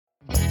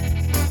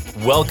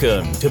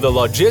Welcome to the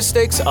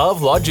Logistics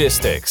of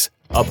Logistics,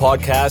 a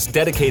podcast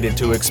dedicated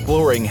to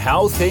exploring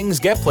how things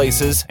get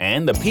places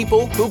and the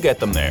people who get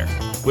them there.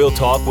 We'll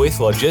talk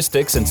with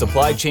logistics and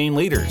supply chain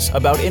leaders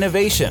about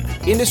innovation,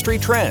 industry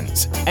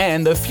trends,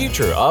 and the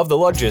future of the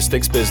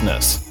logistics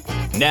business.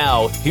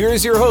 Now,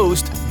 here's your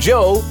host,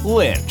 Joe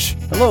Lynch.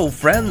 Hello,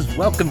 friends.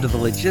 Welcome to the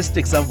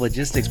Logistics of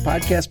Logistics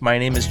podcast. My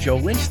name is Joe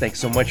Lynch. Thanks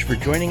so much for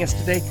joining us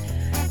today.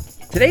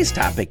 Today's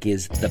topic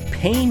is the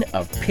pain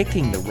of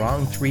picking the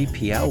wrong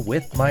 3PL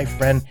with my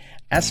friend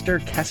Esther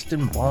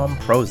Kestenbaum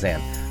Prozan.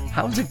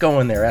 How's it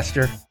going there,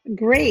 Esther?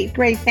 Great.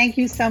 Thank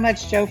you so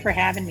much, Joe, for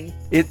having me.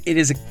 It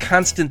is a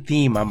constant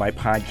theme on my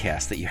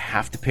podcast that you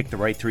have to pick the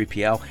right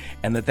 3PL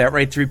and that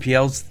right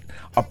 3PL's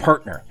a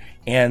partner.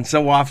 And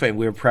so often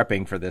we were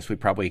prepping for this. We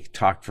probably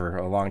talked for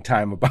a long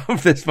time about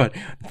this, but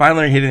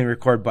finally hitting the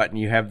record button,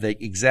 you have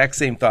the exact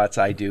same thoughts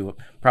I do,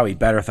 probably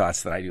better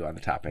thoughts than I do on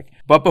the topic.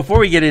 But before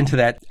we get into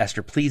that,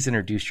 Esther, please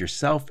introduce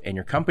yourself and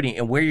your company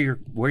and where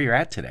you're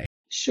at today.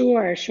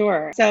 Sure.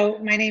 So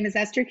my name is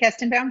Esther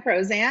Kestenbaum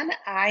Prozan.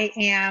 I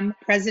am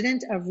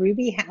president of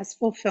Ruby Has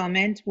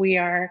Fulfillment. We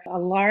are a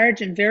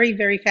large and very,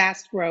 very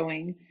fast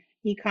growing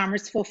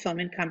e-commerce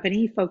fulfillment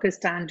company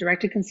focused on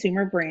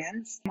direct-to-consumer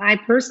brands. I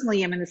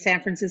personally am in the San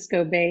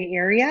Francisco Bay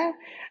Area,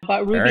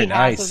 but Ruby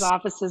has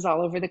offices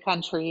all over the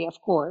country,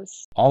 of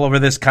course. All over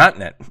this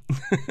continent.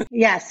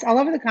 Yes, all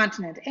over the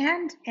continent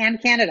and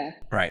Canada.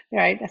 Right.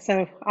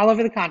 So all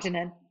over the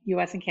continent,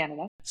 US and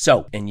Canada.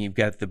 So, and you've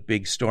got the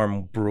big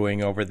storm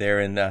brewing over there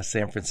in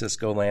San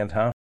Francisco land,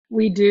 huh?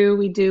 We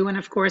do. And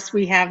of course,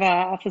 we have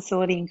a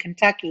facility in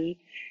Kentucky.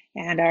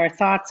 And our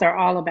thoughts are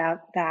all about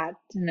that,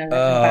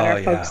 about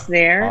our folks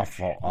there.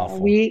 Awful.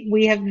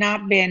 We have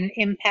not been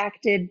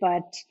impacted,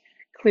 but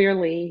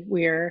clearly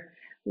we're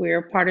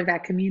part of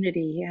that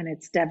community, and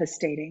it's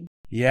devastating.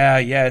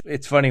 Yeah.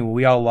 It's funny.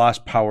 We all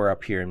lost power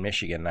up here in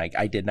Michigan.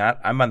 I did not.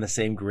 I'm on the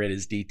same grid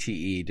as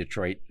DTE,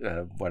 Detroit,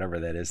 whatever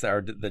that is,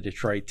 or the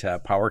Detroit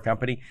Power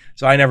Company.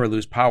 So I never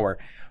lose power.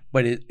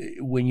 But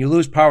when you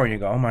lose power and you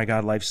go, oh my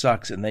God, life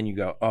sucks. And then you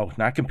go, oh,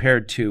 not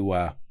compared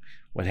to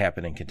what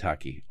happened in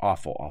Kentucky.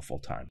 Awful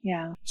time.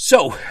 Yeah.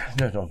 So,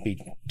 don't be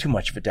too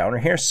much of a downer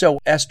here. So,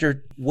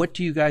 Esther, what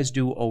do you guys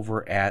do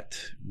over at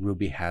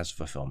Ruby Has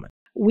Fulfillment?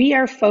 We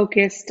are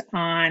focused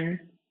on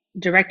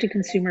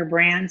direct-to-consumer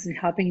brands and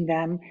helping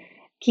them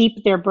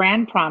keep their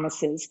brand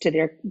promises to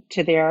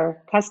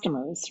their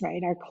customers,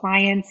 right? Our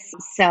clients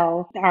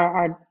sell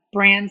our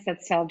brands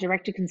that sell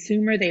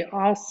direct-to-consumer. They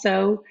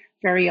also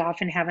very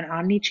often have an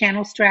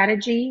omni-channel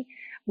strategy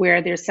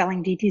where they're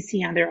selling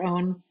DTC on their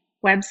own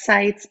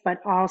websites, but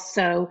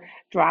also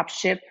drop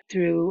ship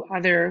through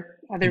other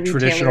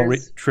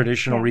retailers.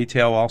 Traditional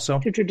retail also?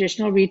 Through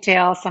traditional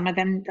retail. Some of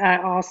them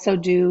also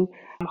do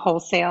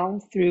wholesale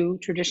through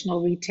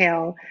traditional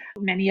retail.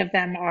 Many of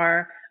them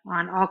are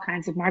on all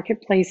kinds of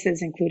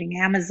marketplaces, including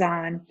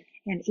Amazon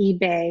and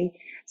eBay.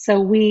 So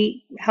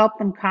we help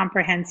them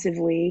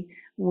comprehensively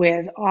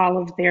with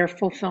all of their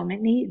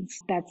fulfillment needs.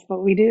 That's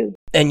what we do.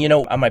 And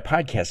on my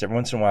podcast, every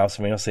once in a while,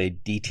 somebody will say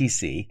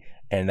DTC,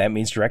 and that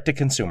means direct to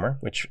consumer,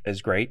 which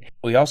is great.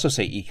 We also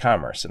say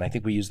e-commerce, and I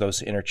think we use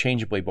those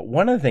interchangeably. But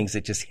one of the things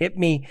that just hit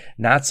me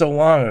not so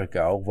long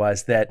ago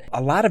was that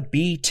a lot of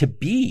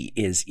B2B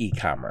is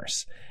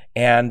e-commerce.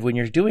 And when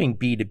you're doing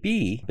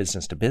B2B,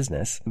 business to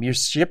business, you're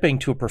shipping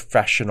to a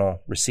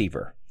professional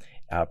receiver.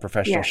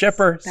 Professional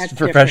shipper,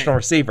 professional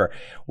receiver.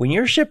 When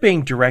you're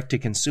shipping direct to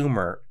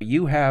consumer,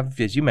 you have,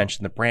 as you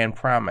mentioned, the brand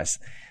promise.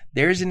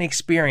 There's an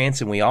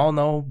experience, and we all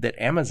know that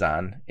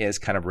Amazon has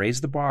kind of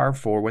raised the bar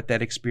for what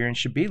that experience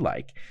should be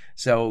like.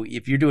 So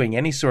if you're doing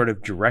any sort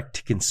of direct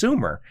to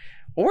consumer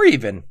or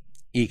even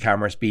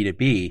e-commerce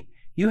B2B,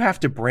 you have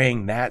to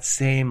bring that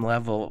same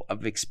level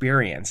of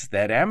experience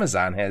that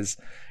Amazon has.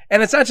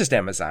 And it's not just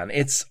Amazon.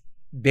 It's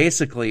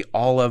basically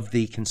all of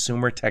the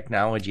consumer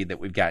technology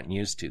that we've gotten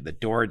used to, the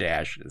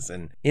DoorDashes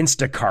and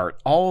Instacart,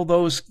 all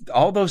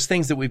those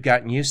things that we've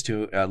gotten used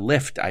to.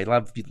 Lyft, I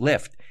love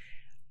Lyft.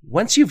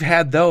 Once you've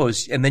had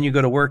those, and then you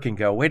go to work and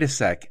go, wait a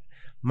sec,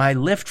 my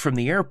Lyft from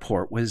the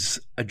airport was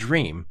a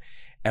dream,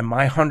 and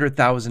my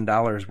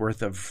 $100,000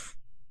 worth of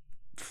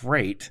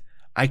freight,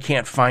 I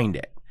can't find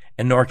it,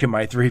 and nor can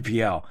my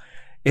 3PL.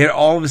 It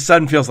all of a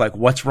sudden feels like,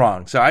 what's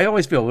wrong? So I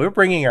always feel we're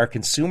bringing our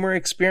consumer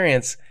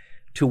experience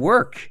to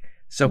work.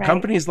 So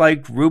companies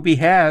like Ruby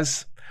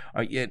Has,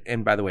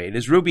 and by the way, it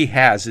is Ruby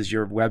Has is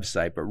your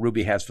website, but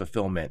Ruby Has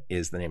Fulfillment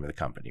is the name of the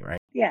company, right?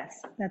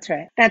 Yes, that's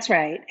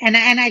right. And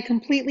I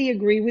completely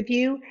agree with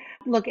you.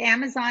 Look,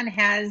 Amazon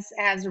has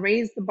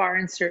raised the bar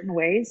in certain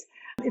ways.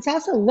 It's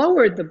also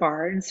lowered the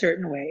bar in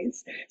certain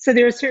ways. So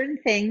there are certain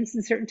things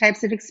and certain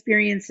types of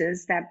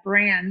experiences that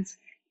brands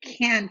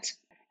can't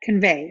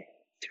convey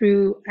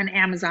through an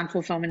Amazon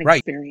fulfillment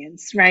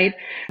experience, right?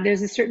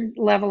 There's a certain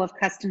level of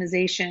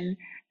customization.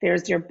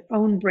 There's your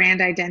own brand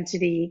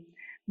identity.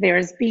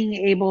 There's being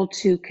able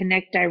to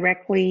connect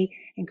directly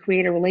and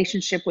create a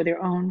relationship with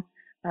your own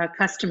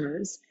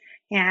customers.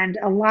 And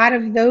a lot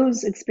of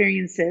those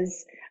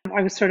experiences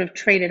are sort of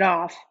traded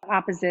off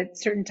opposite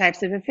certain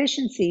types of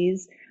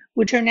efficiencies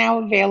which are now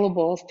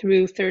available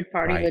through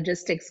third-party Right.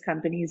 logistics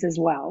companies as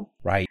well.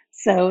 Right.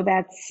 So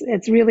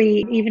it's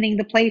really evening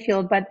the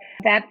playfield, but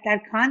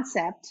that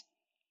concept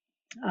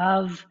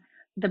of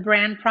the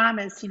brand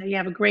promise, you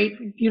have a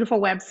great, beautiful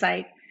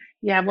website,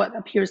 you have what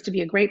appears to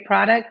be a great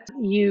product,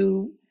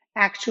 you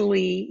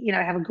actually,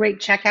 have a great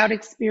checkout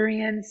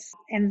experience,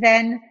 and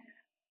then,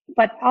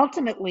 but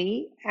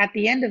ultimately, at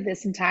the end of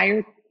this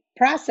entire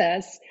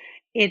process,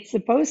 it's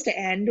supposed to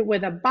end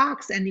with a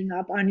box ending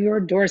up on your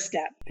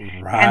doorstep.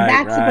 And Right.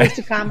 that's supposed Right.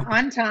 to come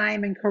on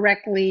time and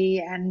correctly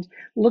and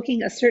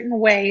looking a certain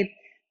way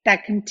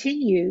that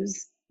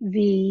continues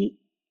the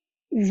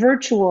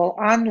virtual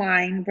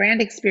online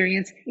brand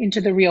experience into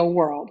the real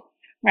world,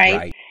 right?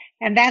 Right.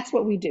 And that's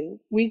what we do.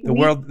 We The we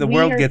world, the we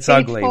world are gets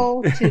ugly.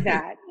 faithful to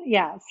that.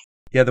 Yes.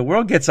 Yeah, the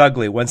world gets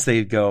ugly once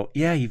they go,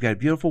 yeah, you've got a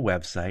beautiful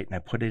website, and I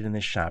put it in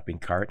this shopping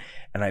cart,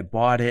 and I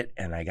bought it,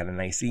 and I got a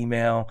nice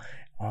email.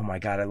 Oh my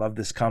God, I love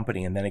this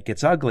company. And then it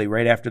gets ugly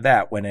right after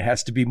that when it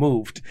has to be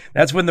moved.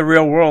 That's when the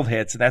real world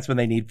hits, and that's when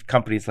they need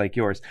companies like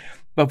yours.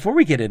 But before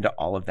we get into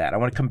all of that, I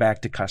want to come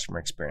back to customer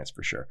experience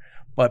for sure.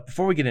 But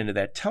before we get into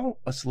that, tell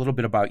us a little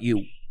bit about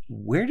you.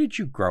 Where did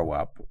you grow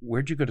up?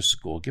 Where did you go to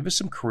school? Give us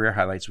some career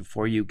highlights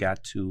before you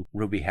got to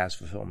Ruby Has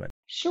Fulfillment.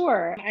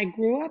 Sure. I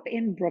grew up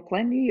in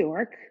Brooklyn, New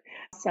York.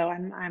 So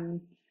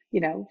I'm,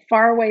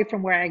 far away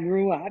from where I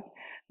grew up,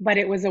 but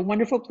it was a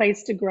wonderful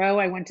place to grow.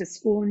 I went to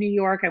school in New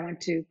York. I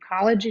went to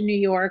college in New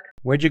York.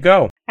 Where'd you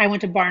go? I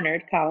went to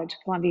Barnard College,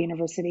 Columbia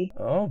University.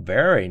 Oh,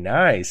 very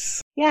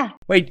nice. Yeah.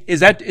 Wait,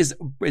 is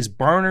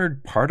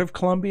Barnard part of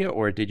Columbia,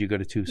 or did you go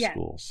to two Yeah.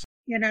 schools?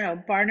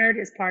 No. Barnard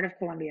is part of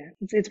Columbia.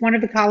 It's one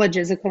of the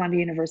colleges of Columbia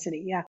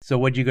University. Yeah. So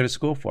what'd you go to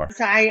school for?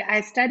 So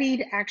I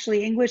studied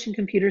actually English and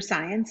computer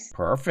science.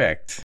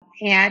 Perfect.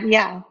 And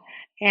yeah.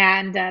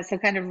 And so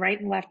kind of right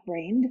and left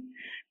brained.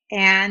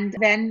 And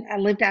then I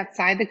lived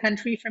outside the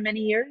country for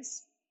many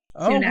years.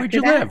 Oh, where'd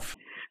you live?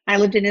 I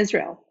lived in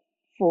Israel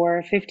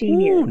for 15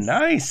 Ooh, years.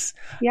 nice.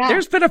 Yeah.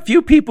 There's been a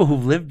few people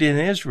who've lived in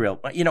Israel.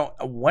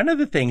 One of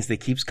the things that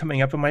keeps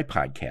coming up in my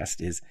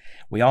podcast is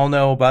we all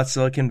know about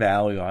Silicon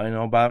Valley. We all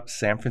know about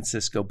San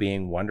Francisco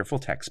being wonderful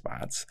tech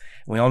spots.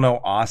 We all know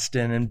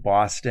Austin and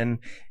Boston,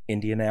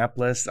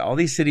 Indianapolis. All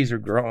these cities are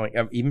growing,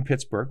 even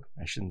Pittsburgh.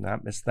 I should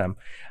not miss them.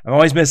 I've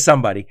always missed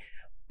somebody.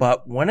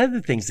 But one of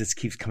the things that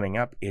keeps coming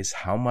up is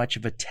how much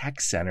of a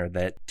tech center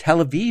that Tel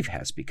Aviv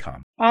has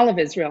become. All of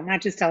Israel,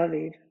 not just Tel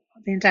Aviv,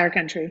 the entire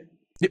country.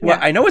 Well,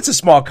 I know it's a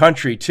small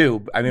country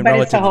too. I mean, but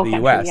relative to the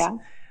U.S.,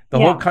 country, the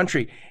whole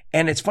country.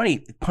 And it's funny,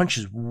 it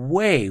punches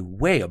way,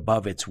 way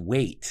above its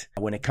weight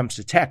when it comes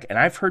to tech. And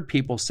I've heard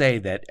people say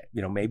that,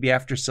 maybe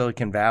after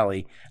Silicon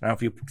Valley, I don't know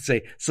if you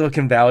say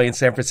Silicon Valley and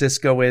San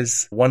Francisco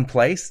is one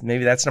place,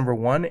 maybe that's number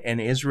one, and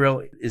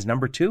Israel is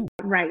number two.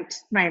 Right.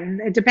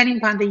 And depending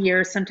upon the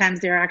year,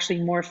 sometimes there are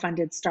actually more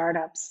funded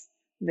startups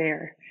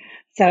there.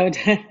 So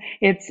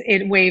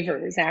it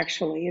wavers,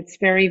 actually. It's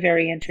very,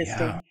 very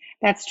interesting. Yeah.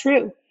 That's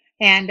true.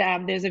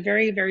 And there's a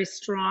very, very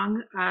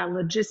strong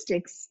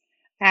logistics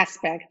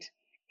aspect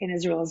in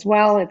Israel as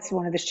well. It's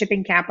one of the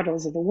shipping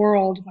capitals of the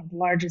world. One of the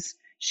largest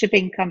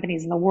shipping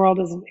companies in the world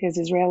is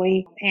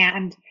Israeli.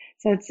 And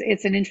so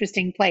it's an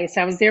interesting place.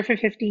 I was there for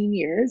 15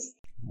 years.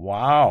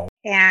 Wow.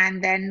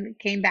 And then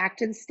came back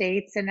to the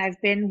States, and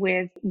I've been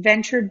with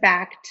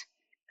venture-backed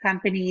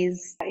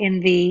companies in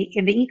the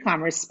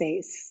e-commerce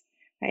space,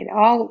 right?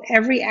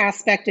 Every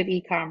aspect of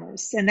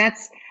e-commerce. And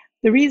that's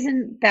the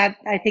reason that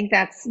I think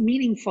that's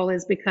meaningful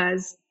is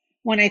because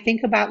when I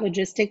think about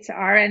logistics,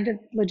 our end of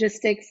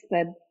logistics,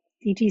 the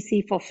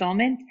DTC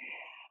fulfillment,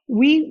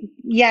 we're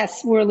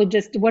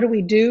what do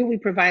we do? We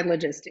provide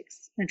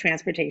logistics and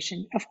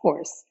transportation, of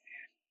course.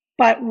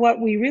 But what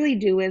we really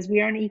do is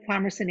we are an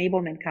e-commerce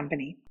enablement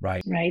company,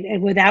 right?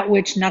 And without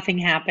which nothing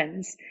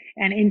happens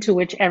and into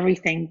which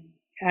everything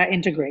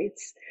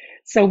integrates.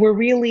 So we're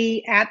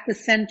really at the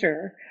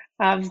center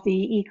of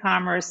the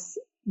e-commerce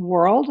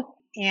world.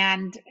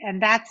 And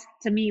that's,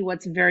 to me,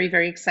 what's very,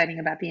 very exciting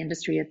about the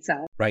industry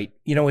itself. Right.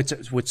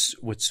 It's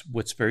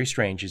what's very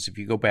strange is if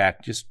you go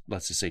back just,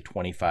 let's just say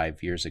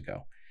 25 years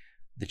ago,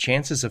 the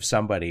chances of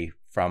somebody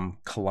from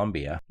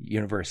Columbia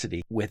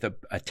University with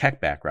a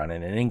tech background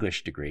and an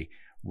English degree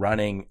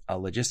running a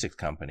logistics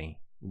company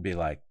would be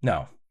like,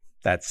 no,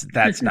 that's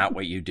not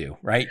what you do,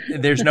 right?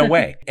 There's no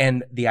way.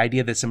 And the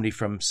idea that somebody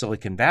from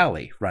Silicon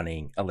Valley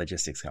running a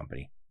logistics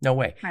company, no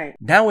way. Right.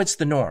 Now it's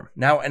the norm.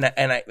 Now, and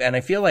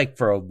I feel like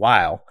for a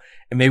while,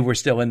 and maybe we're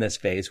still in this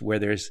phase where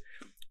there's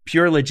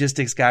pure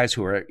logistics guys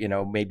who are,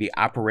 maybe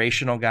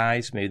operational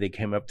guys. Maybe they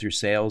came up through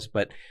sales,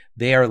 but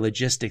they are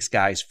logistics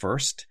guys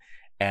first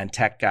and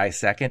tech guys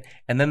second.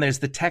 And then there's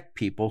the tech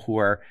people who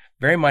are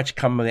very much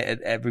come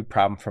at every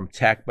problem from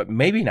tech, but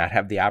maybe not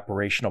have the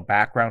operational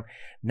background.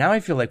 Now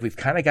I feel like we've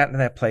kind of gotten to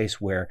that place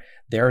where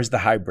there's the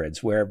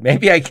hybrids, where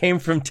maybe I came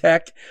from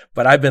tech,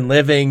 but I've been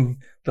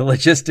living the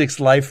logistics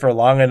life for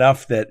long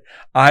enough that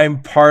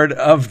I'm part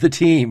of the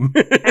team.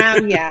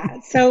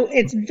 Yeah. So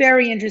it's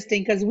very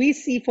interesting because we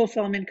see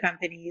fulfillment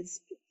companies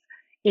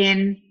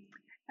in,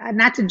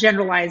 not to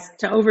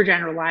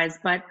overgeneralize,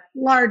 but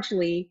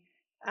largely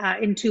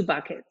in two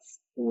buckets.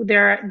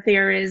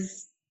 There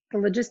is the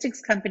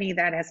logistics company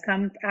that has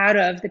come out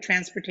of the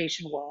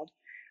transportation world,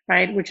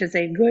 right, which is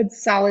a good,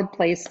 solid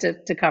place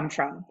to come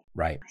from.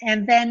 Right.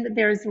 And then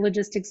there's a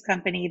logistics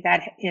company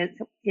that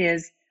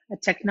is a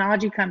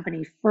technology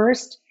company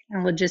first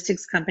and a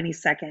logistics company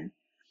second.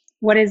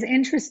 What is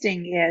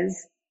interesting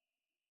is,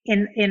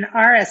 in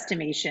our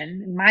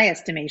estimation, in my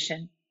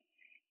estimation,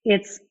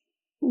 it's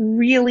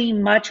really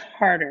much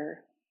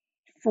harder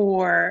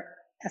for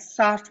a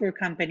software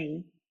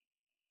company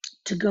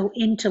to go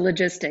into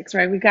logistics,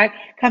 right? We've got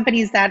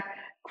companies that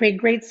create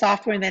great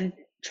software and then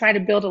try to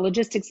build a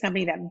logistics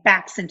company that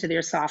backs into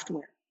their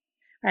software,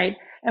 right?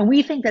 And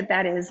we think that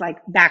that is like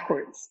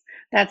backwards.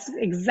 That's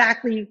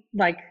exactly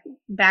like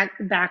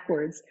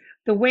backwards.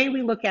 The way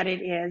we look at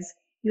it is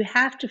you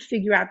have to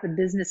figure out the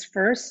business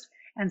first,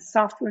 and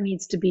software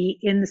needs to be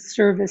in the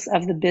service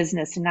of the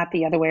business and not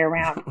the other way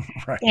around.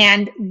 Right.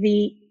 And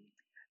the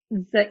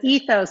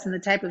ethos and the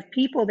type of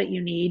people that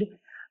you need,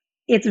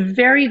 it's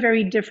very,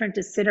 very different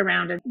to sit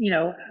around a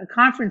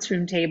conference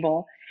room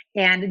table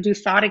and do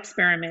thought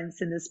experiments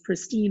in this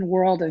pristine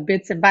world of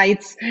bits and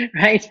bytes,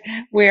 right?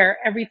 Where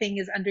everything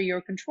is under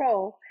your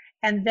control.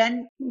 And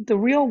then the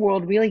real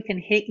world really can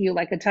hit you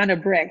like a ton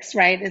of bricks,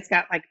 right? It's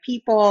got like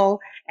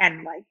people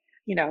and like,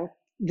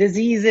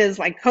 diseases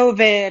like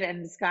COVID,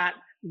 and it's got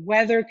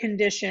weather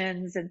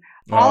conditions and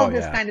all of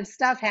this kind of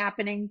stuff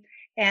happening.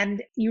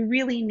 And you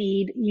really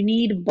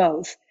need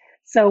both.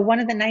 So one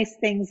of the nice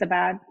things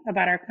about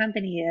our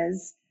company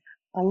is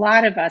a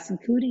lot of us,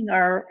 including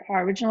our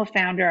original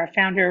founder,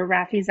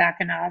 Rafi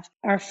Zakhanov,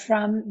 are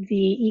from the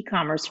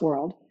e-commerce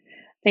world.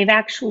 They've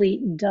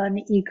actually done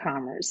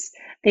e-commerce.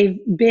 They've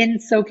been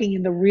soaking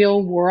in the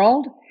real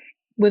world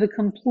with a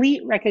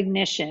complete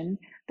recognition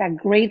that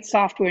great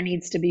software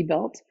needs to be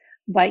built.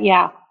 But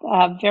yeah,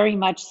 very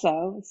much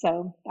so.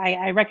 So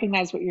I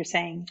recognize what you're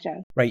saying,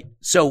 Joe. Right.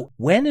 So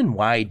when and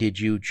why did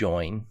you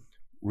join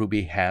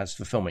Ruby Has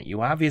Fulfillment?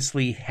 You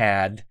obviously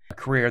had a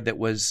career that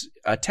was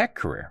a tech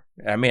career.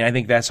 I mean, I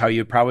think that's how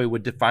you probably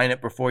would define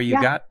it before you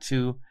got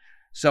to.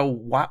 So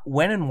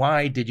when and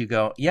why did you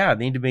go, I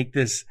need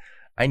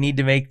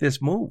to make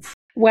this move?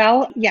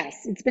 Well, yes,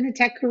 it's been a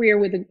tech career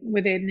with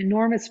an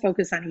enormous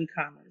focus on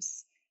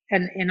e-commerce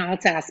and in all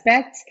its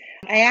aspects.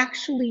 I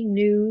actually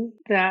knew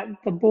the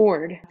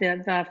board,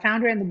 the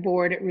founder and the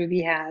board at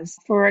Ruby Has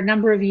for a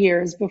number of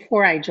years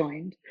before I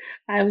joined.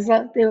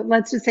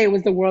 Let's just say it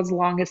was the world's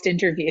longest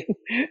interview,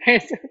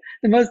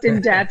 the most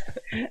in-depth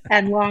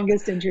and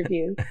longest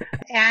interview.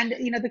 And,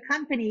 the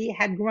company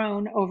had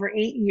grown over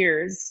 8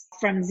 years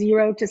from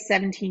 0 to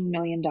 $17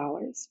 million.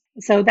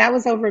 So that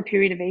was over a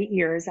period of 8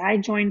 years. I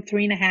joined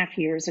 3.5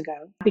 years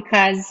ago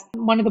because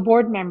one of the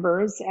board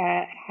members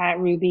at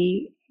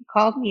Ruby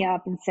called me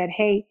up and said,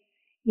 hey,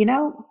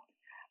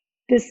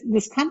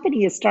 this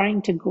company is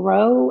starting to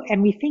grow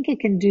and we think it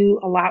can do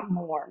a lot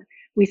more.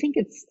 We think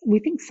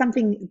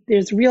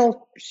there's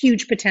real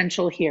huge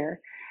potential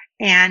here.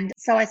 And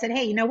so I said,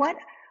 hey, you know what?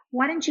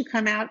 Why don't you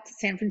come out to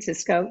San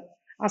Francisco?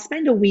 I'll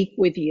spend a week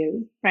with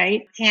you,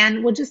 right?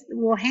 And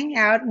we'll hang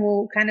out and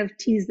we'll kind of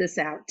tease this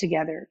out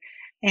together.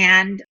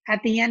 And by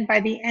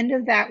the end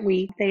of that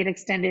week, they had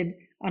extended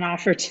an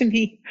offer to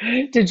me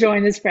to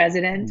join as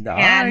president.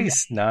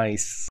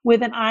 Nice.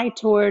 With an eye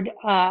toward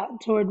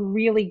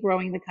really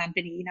growing the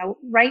company.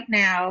 Right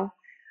now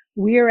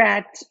we're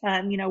at,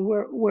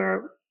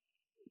 we're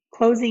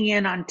closing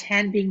in on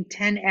being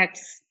 10x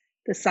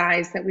the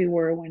size that we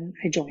were when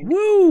I joined.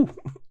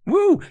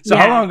 Woo! So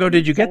how long ago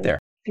did you get there?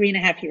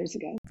 3.5 years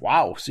ago.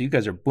 Wow! So you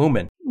guys are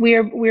booming.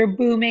 We're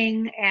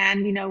booming,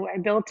 and I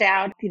built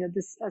out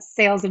this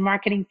sales and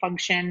marketing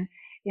function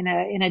in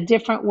a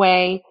different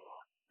way.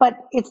 But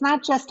it's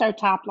not just our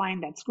top line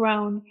that's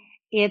grown.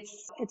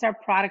 It's our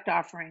product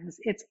offerings.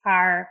 It's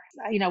our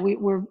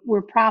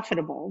we're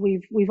profitable.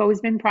 We've always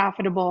been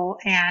profitable,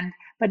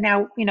 but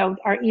now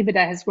our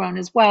EBITDA has grown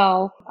as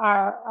well.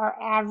 Our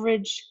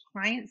average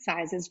client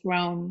size has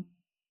grown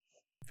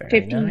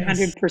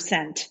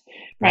 1,500%,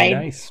 right?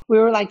 Nice. We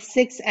were like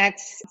 6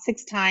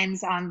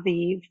 times on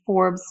the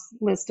Forbes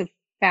list of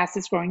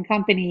fastest growing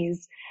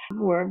companies.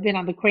 We've been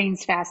on the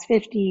Crain's Fast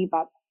 50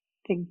 about,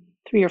 I think,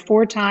 3 or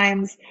 4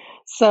 times.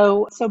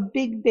 So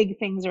big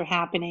things are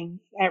happening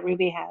at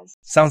Ruby Has.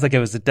 Sounds like it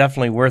was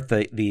definitely worth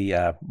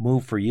the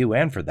move for you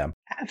and for them.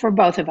 For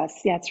both of us.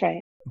 Yeah, that's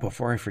right.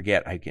 Before I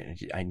forget,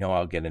 I know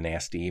I'll get a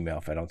nasty email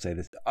if I don't say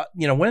this.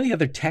 One of the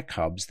other tech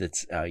hubs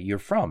that's you're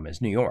from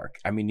is New York.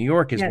 I mean, New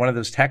York is one of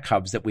those tech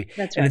hubs that That's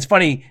right. And it's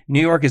funny,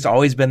 New York has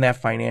always been that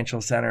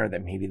financial center,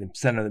 that maybe the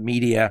center of the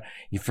media.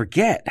 You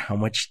forget how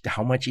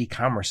much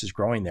e-commerce is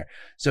growing there.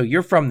 So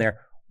you're from there.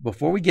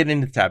 Before we get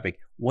into the topic,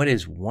 what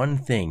is one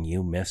thing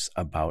you miss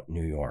about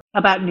New York?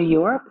 About New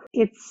York?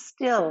 It's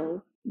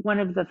still one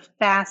of the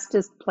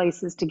fastest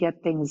places to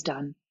get things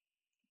done.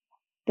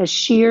 The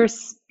sheer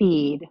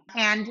speed.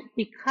 And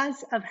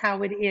because of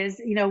how it is,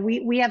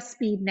 we have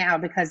speed now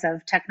because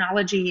of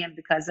technology and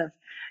because of,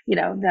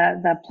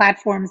 the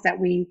platforms that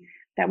we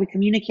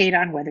communicate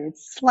on, whether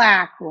it's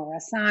Slack or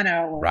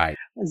Asana or right.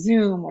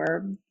 Zoom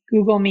or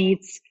Google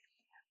Meets.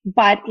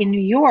 But in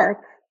New York,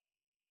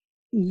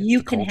 It's you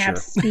the can have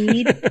culture.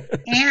 speed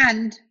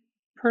and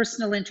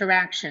personal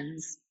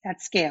interactions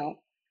at scale,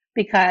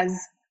 because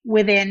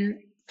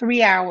within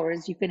 3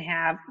 hours, you can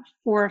have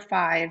 4 or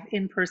 5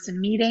 in-person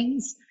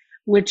meetings,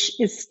 which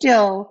is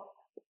still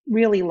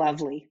really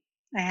lovely,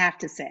 I have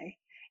to say.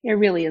 It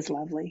really is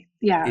lovely.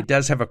 Yeah. It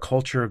does have a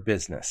culture of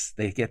business.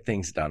 They get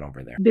things done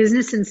over there.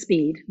 Business and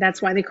speed.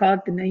 That's why they call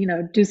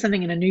it do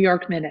something in a New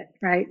York minute,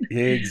 right?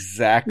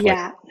 Exactly.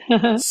 Yeah.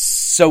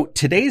 So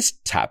today's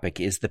topic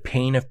is the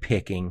pain of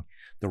picking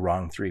the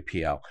wrong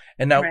 3PL.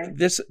 And now Right.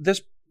 this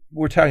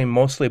we're talking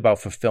mostly about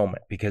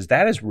fulfillment, because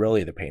that is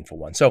really the painful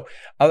one. So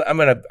I'm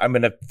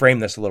gonna frame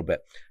this a little bit.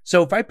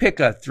 So if I pick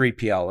a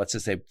 3PL, let's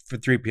just say for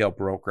 3PL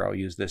broker, I'll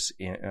use this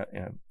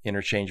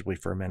interchangeably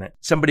for a minute.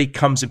 Somebody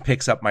comes and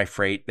picks up my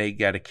freight. They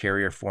got a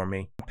carrier for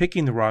me.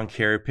 Picking the wrong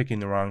carrier, picking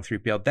the wrong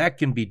 3PL, that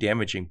can be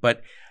damaging.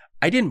 But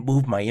I didn't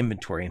move my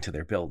inventory into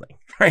their building,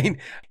 right?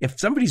 If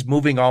somebody's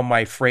moving all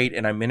my freight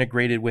and I'm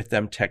integrated with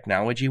them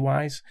technology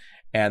wise,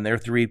 and their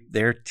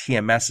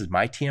TMS is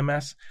my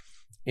TMS,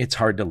 it's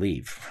hard to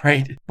leave,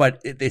 right? But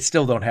they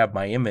still don't have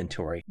my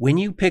inventory. When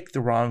you pick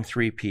the wrong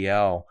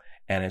 3PL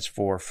and it's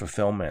for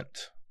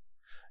fulfillment,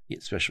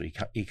 especially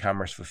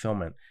e-commerce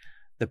fulfillment,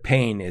 the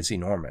pain is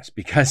enormous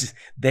because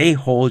they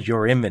hold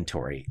your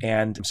inventory.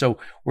 And so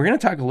we're going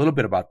to talk a little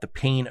bit about the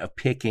pain of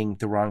picking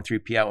the wrong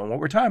 3PL. And what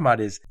we're talking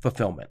about is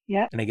fulfillment.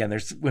 Yeah. And again,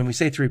 when we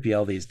say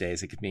 3PL these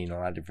days, it could mean a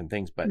lot of different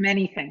things, but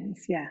Many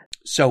things. Yeah.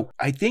 so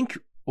I think,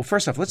 well,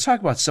 first off, let's talk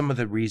about some of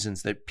the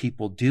reasons that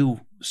people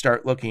do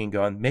start looking and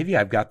going, maybe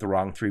I've got the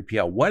wrong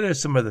 3PL. What are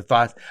some of the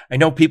thoughts? I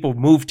know people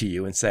move to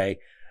you and say,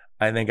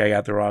 I think I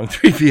got the wrong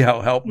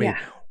 3PL. Help me. Yeah.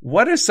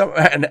 What are some,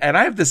 and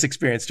I have this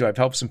experience too. I've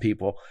helped some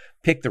people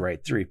pick the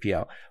right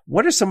 3PL.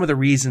 What are some of the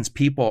reasons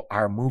people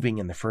are moving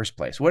in the first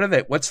place?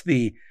 What's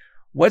the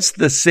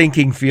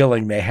sinking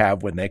feeling they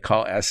have when they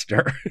call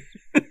Esther?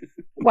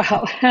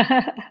 Well,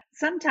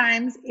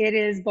 sometimes it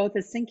is both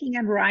a sinking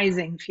and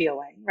rising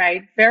feeling,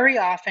 right? Very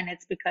often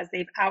it's because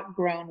they've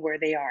outgrown where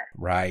they are.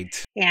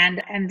 Right.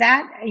 And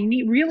that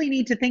really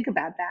need to think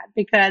about that,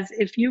 because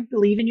if you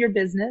believe in your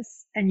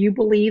business and you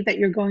believe that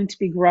you're going to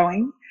be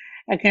growing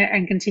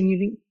and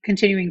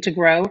continuing to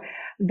grow,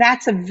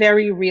 that's a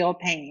very real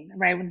pain,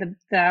 right? When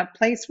the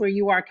place where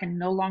you are can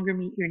no longer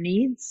meet your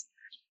needs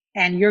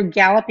and you're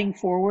galloping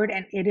forward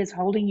and it is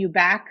holding you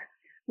back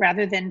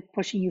rather than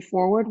pushing you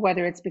forward,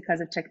 whether it's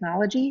because of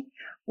technology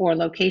or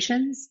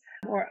locations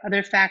or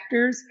other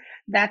factors,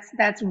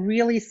 that's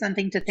really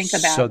something to think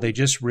about. So they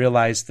just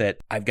realize that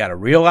I've got a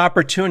real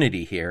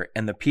opportunity here,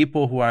 and the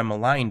people who I'm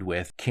aligned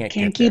with can't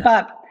keep there.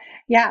 up.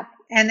 Yeah.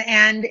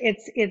 And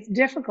it's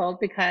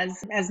difficult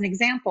because, as an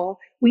example,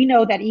 we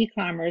know that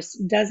e-commerce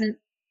doesn't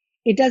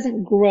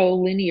grow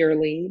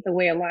linearly the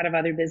way a lot of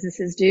other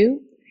businesses do.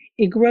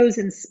 It grows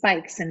in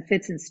spikes and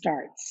fits and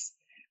starts,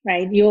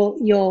 right?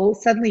 You'll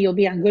suddenly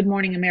be on Good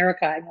Morning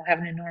America and you'll have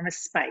an enormous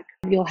spike.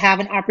 You'll have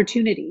an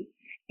opportunity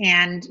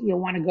and you'll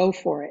want to go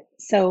for it.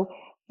 So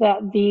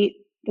the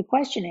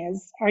question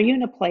is, are you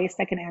in a place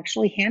that can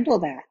actually handle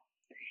that?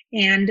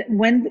 And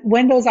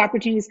when those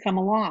opportunities come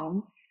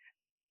along,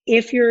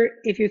 if your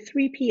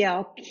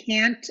 3PL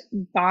can't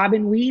bob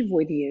and weave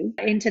with you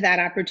into that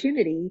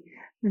opportunity,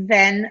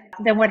 then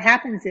what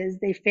happens is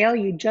they fail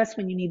you just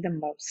when you need them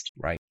most.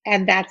 Right.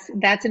 And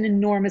that's an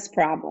enormous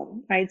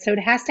problem, right? So it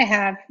has to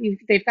have,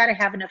 they've got to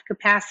have enough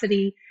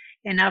capacity,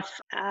 enough,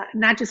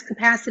 not just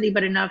capacity,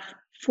 but enough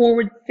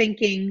forward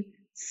thinking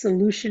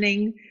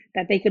solutioning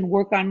that they can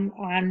work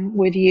on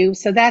with you.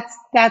 So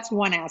that's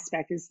one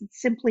aspect, is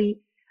simply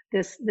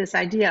this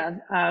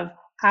idea of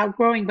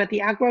outgrowing, but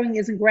the outgrowing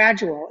isn't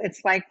gradual.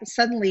 It's like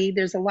suddenly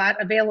there's a lot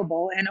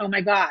available and oh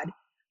my God,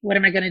 what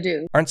am I going to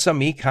do? Aren't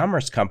some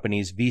e-commerce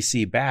companies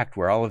VC backed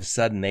where all of a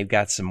sudden they've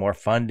got some more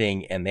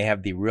funding and they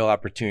have the real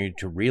opportunity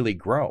to really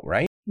grow,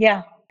 right?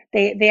 Yeah,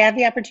 they have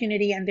the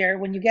opportunity, and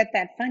when you get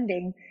that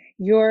funding,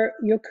 you're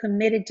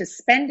committed to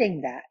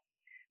spending that,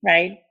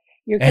 right?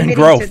 You're and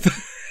growth.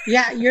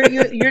 Yeah,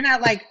 you're not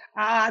like,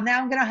 now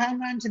I'm going to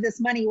hang on to this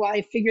money while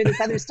I figure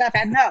this other stuff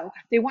out. No,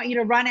 they want you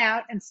to run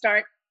out and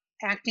start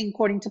acting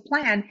according to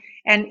plan,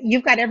 and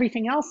you've got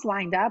everything else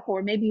lined up,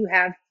 or maybe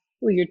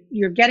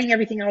you're getting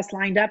everything else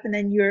lined up, and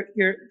then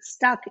you're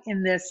stuck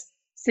in this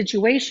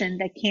situation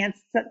that can't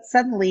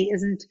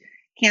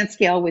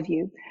scale with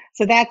you.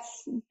 So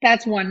that's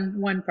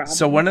one problem.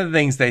 So one of the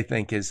things they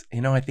think is,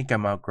 I think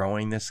I'm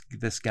outgrowing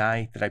this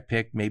guy that I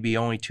picked maybe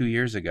only 2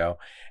 years ago,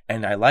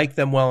 and I like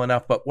them well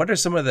enough. But what are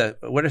some of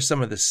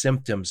the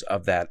symptoms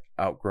of that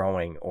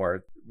outgrowing,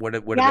 or what are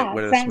some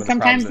of the problems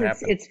sometimes that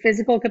happen? It's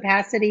physical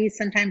capacity,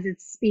 sometimes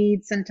it's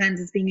speed,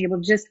 sometimes it's being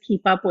able to just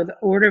keep up with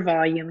order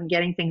volume and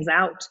getting things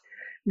out,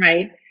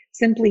 right?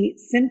 Simply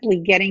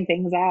getting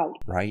things out.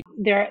 Right.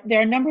 There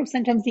are a number of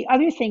symptoms. The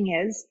other thing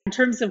is, in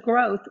terms of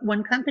growth,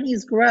 when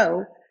companies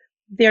grow,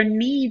 their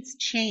needs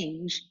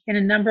change in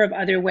a number of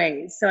other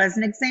ways. So as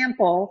an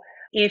example,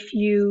 if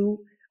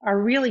you are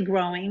really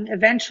growing,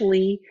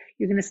 eventually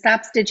you're going to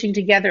stop stitching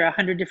together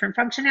 100 different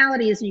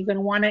functionalities and you're going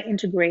to want to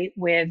integrate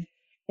with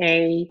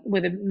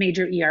with a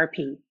major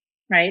ERP,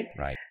 right?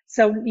 Right.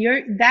 So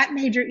that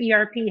major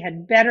ERP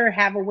had better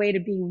have a way to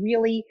be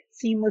really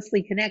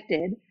seamlessly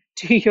connected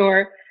to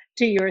your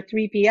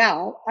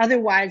 3PL.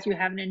 Otherwise, you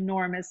have an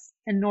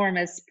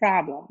enormous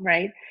problem,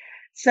 right?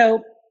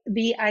 So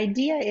the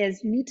idea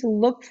is you need to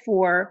look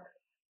for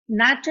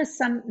not just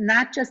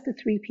the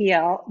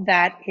 3PL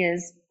that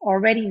is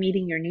already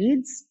meeting your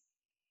needs,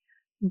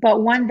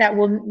 but one that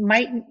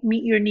might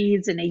meet your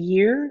needs in a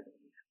year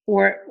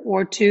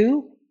or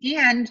two,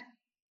 and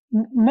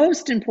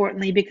most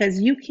importantly,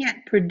 because you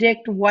can't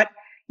predict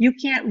you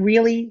can't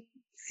really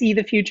see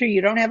the future.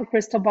 You don't have a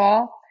crystal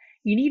ball.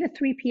 You need a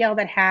 3PL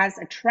that has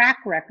a track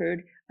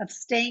record of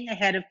staying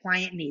ahead of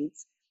client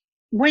needs.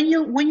 When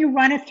you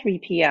run a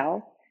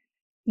 3PL,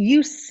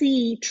 you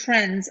see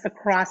trends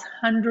across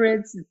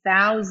hundreds and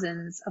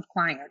thousands of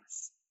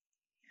clients.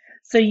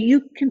 So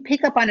you can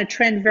pick up on a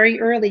trend very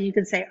early. You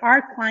can say,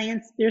 our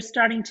clients, they're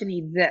starting to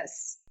need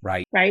this.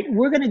 Right. Right?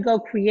 We're going to go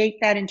create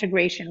that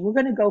integration. We're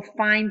going to go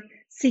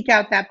seek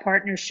out that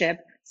partnership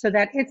so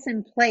that it's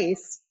in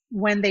place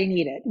when they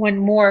need it,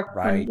 when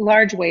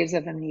large waves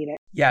of them need it.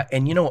 Yeah.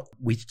 And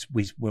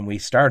when we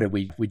started,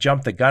 we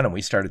jumped the gun and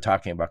we started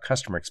talking about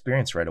customer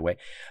experience right away.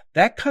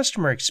 That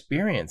customer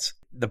experience,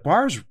 the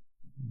bar's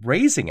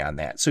raising on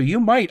that. So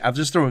I'll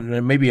just throw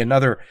in maybe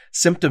another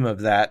symptom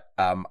of that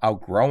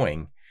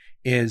outgrowing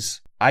is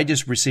I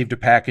just received a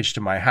package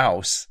to my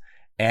house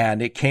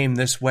and it came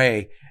this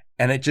way.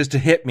 And it just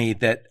hit me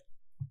that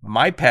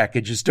my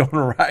packages don't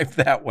arrive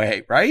that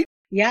way, right?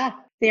 Yeah,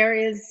 there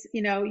is,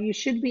 you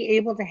should be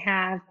able to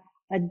have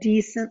a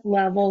decent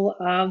level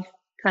of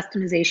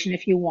customization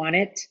if you want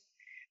it,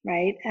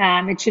 right?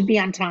 It should be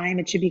on time.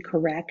 It should be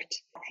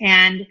correct.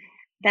 And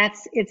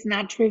it's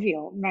not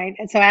trivial, right?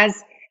 And so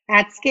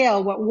at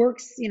scale, what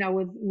works,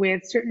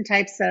 with certain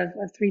types of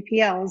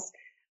 3PLs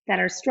that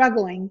are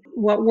struggling,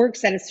 what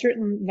works at a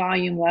certain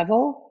volume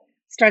level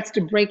starts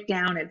to break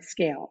down at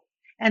scale.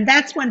 And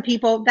that's when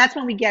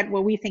we get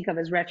what we think of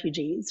as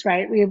refugees,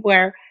 right?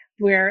 Where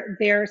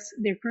their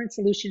current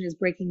solution is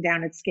breaking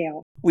down at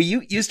scale. Well,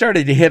 you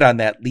started to hit on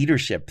that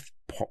leadership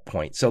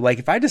point. So like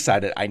if I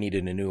decided I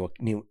needed a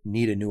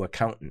new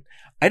accountant,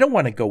 I don't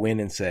want to go in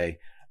and say,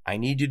 I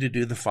need you to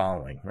do the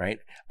following, right?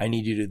 I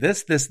need you to do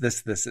this.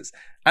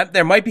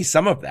 There might be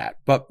some of that,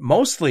 but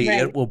mostly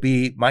right. It will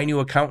be my new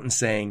accountant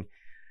saying,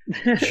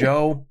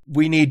 Joe,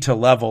 we need to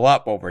level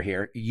up over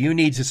here. You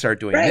need to start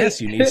doing this.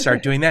 You need to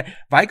start doing that.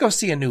 If I go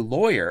see a new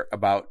lawyer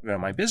about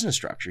my business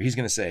structure, he's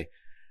going to say,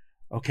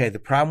 okay, the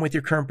problem with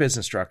your current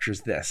business structure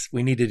is this.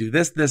 We need to do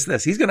this.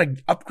 He's going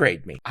to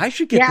upgrade me. I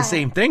should get the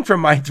same thing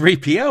from my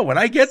 3PL when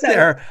I get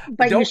there.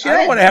 I don't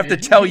want to have to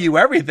tell you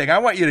everything. I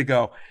want you to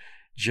go,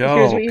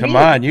 Joe, come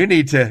on. You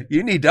need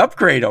to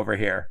upgrade over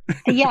here.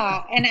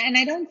 Yeah. And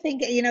I don't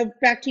think,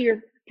 back to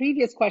your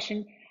previous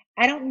question,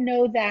 I don't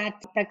know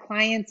that the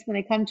clients, when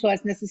they come to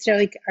us,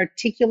 necessarily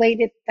articulate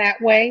it that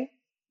way.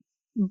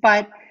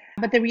 But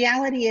the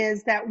reality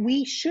is that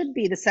we should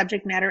be the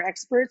subject matter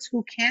experts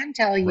who can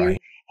tell you,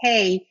 right.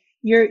 Hey,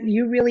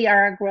 you really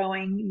are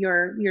growing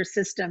your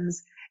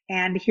systems,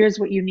 and here's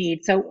what you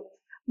need. So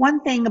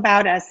one thing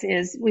about us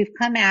is we've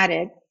come at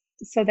it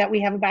so that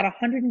we have about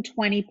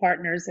 120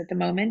 partners at the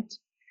moment,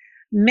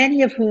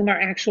 many of whom are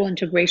actual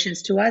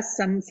integrations to us,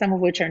 some of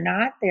which are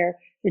not. They're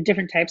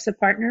different types of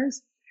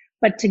partners.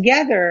 But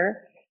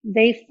together,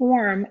 they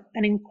form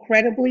an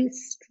incredibly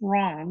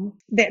strong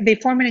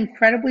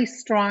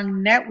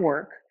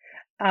network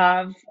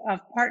of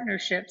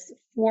partnerships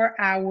for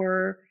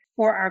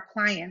our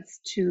clients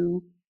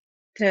to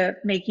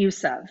make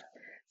use of.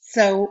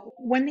 So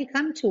when they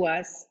come to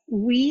us,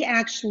 we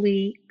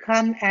actually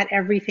come at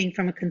everything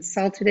from a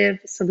consultative,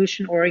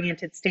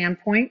 solution-oriented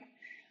standpoint,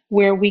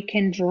 where we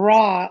can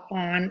draw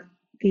on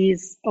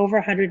these over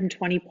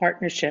 120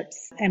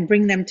 partnerships and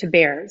bring them to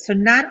bear. So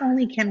not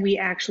only can we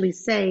actually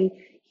say,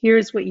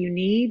 here's what you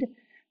need,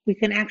 we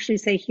can actually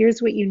say,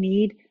 here's what you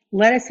need.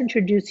 Let us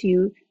introduce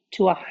you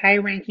to a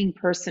high-ranking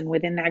person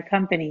within that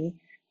company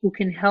who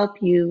can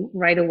help you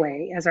right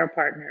away as our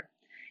partner.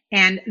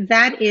 And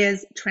that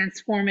is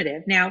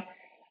transformative. Now,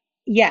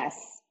 yes,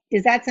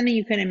 is that something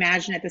you can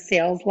imagine at the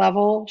sales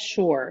level?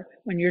 Sure.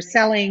 When you're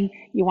selling,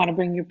 you want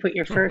to put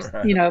your first,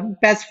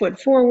 best foot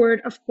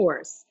forward, of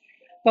course.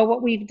 But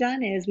what we've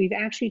done is we've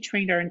actually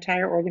trained our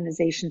entire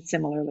organization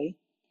similarly.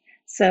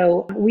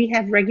 So we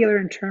have regular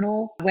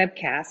internal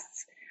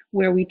webcasts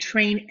where we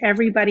train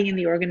everybody in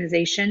the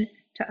organization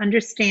to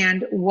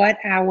understand what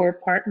our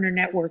partner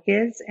network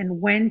is and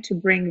when to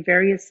bring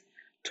various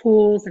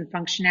tools and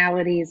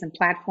functionalities and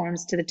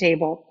platforms to the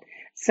table,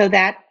 so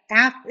that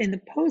in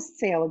the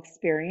post-sale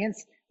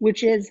experience,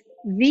 which is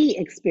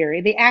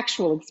the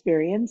actual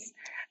experience,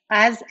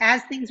 as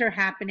things are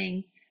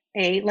happening,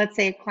 let's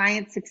say a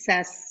client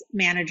success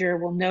manager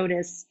will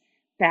notice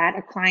that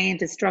a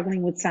client is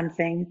struggling with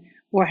something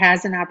or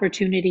has an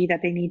opportunity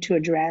that they need to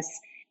address,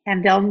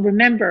 and they'll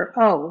remember,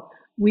 oh,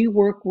 we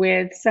work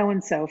with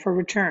so-and-so for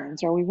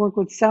returns, or we work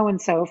with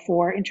so-and-so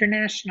for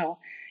international,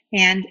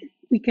 and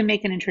we can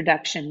make an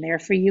introduction there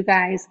for you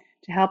guys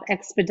to help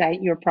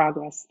expedite your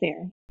progress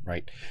there.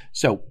 Right.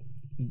 So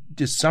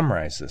to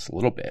summarize this a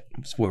little bit,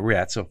 it's where we're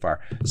at so far.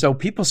 So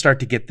people start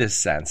to get this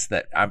sense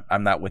that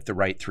I'm not with the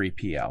right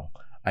 3PL.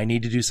 I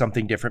need to do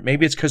something different.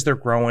 Maybe it's because they're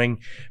growing.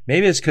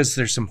 Maybe it's because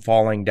there's some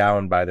falling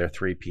down by their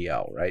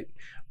 3PL, right?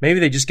 Maybe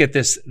they just get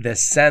this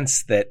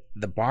sense that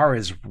the bar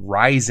is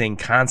rising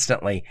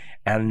constantly,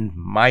 and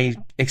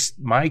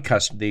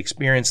the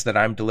experience that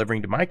I'm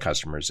delivering to my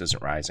customers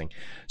isn't rising.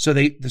 So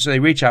they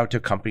reach out to a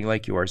company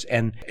like yours.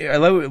 And I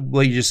love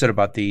what you just said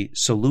about the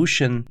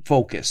solution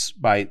focus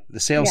by the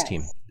sales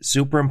team.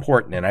 Super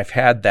important. And I've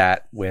had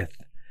that with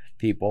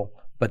people,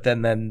 but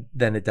then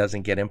it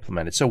doesn't get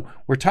implemented. So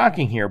we're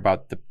talking here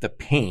about the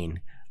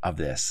pain of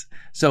this.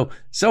 So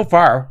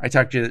far, I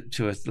talked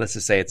to let's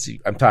just say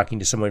I'm talking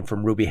to someone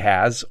from Ruby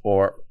Has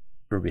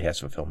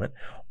Fulfillment,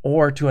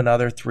 or to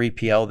another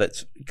 3PL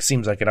that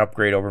seems like an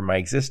upgrade over my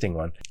existing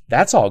one.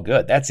 That's all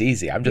good. That's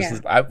easy.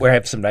 We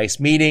have some nice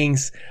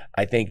meetings.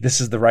 I think this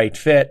is the right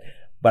fit,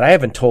 but I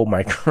haven't told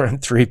my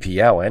current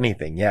 3PL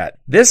anything yet.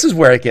 This is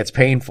where it gets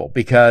painful,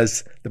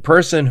 because the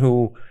person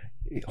who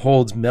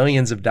holds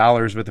millions of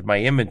dollars worth of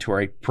my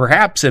inventory,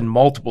 perhaps in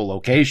multiple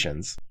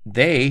locations,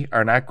 they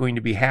are not going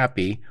to be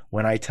happy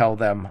when I tell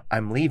them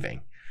I'm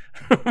leaving.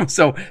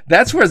 So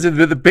that's where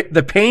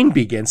the pain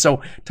begins.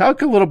 So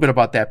talk a little bit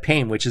about that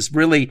pain, which is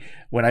really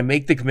when I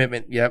make the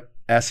commitment. Yep,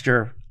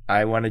 Esther,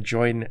 I want to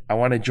join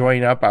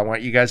up. I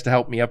want you guys to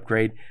help me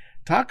upgrade.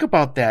 Talk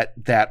about that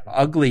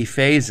ugly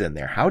phase in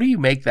there. How do you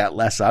make that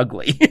less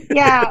ugly?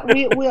 Yeah,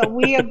 we've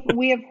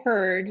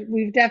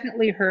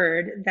definitely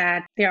heard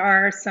that there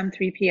are some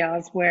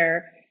 3PLs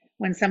where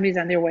when somebody's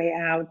on their way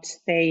out,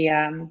 they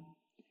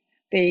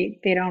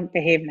don't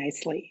behave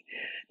nicely.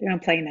 They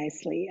don't play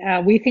nicely.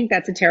 We think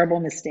that's a terrible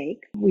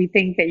mistake. We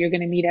think that you're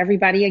going to meet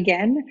everybody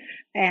again,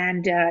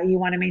 and you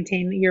want to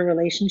maintain your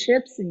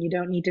relationships, and you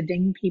don't need to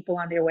ding people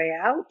on their way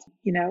out,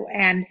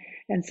 and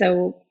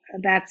so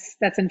that's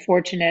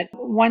unfortunate.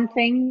 One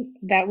thing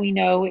that we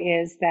know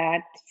is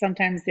that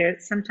sometimes there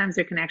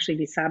can actually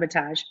be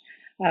sabotage.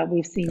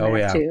 We've seen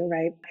that too,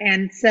 right?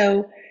 And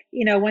so,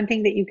 one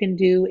thing that you can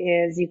do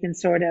is you can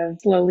sort of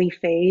slowly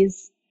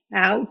phase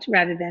out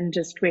rather than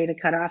just create a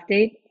cutoff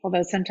date,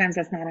 although sometimes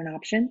that's not an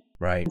option.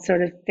 Right. And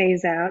sort of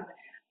phase out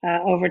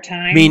over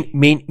time.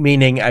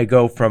 Meaning I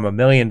go from $1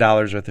 million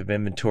worth of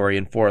inventory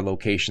in 4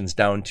 locations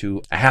down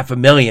to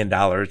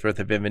 $500,000 worth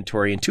of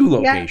inventory in 2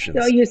 locations.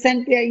 Yeah, so you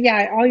send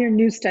all your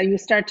new stuff. You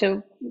start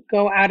to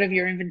go out of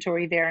your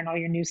inventory there, and all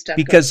your new stuff.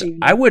 Because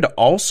I would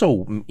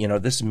also,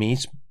 this is me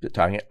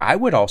talking. I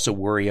would also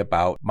worry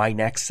about my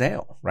next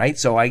sale, right?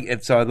 So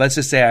let's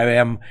just say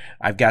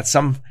I've got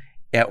some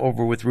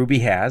over with Ruby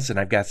Has, and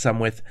I've got some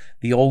with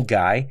the old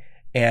guy.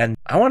 And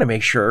I want to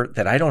make sure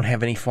that I don't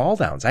have any fall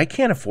downs. I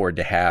can't afford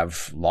to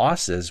have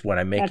losses when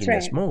I'm making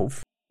this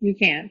move. You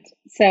can't.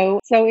 So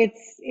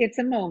it's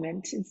a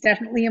moment. It's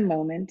definitely a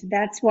moment.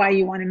 That's why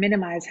you want to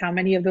minimize how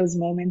many of those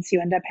moments you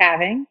end up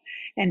having,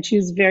 and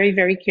choose very,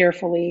 very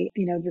carefully,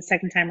 the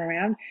second time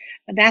around.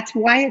 That's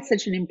why it's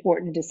such an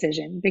important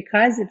decision,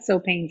 because it's so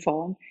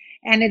painful.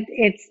 And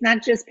it's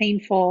not just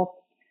painful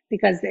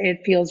because it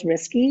feels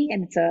risky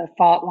and it's a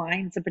fault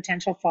line, it's a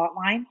potential fault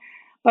line,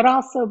 but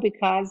also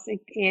because it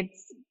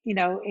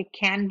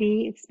can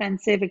be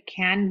expensive.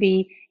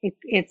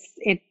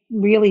 It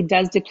really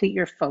does deplete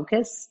your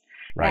focus.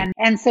 Right.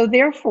 And so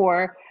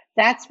therefore,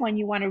 that's when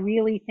you want to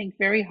really think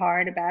very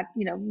hard about,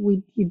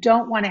 you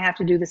don't want to have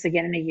to do this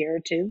again in a year or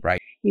two. Right.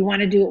 You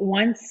want to do it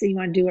once, so you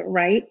want to do it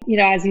right.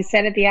 As you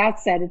said at the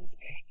outset,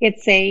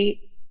 it's a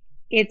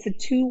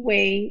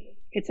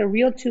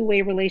real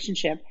two-way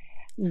relationship.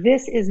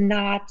 This is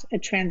not a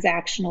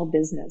transactional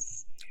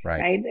business.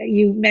 Right.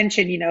 You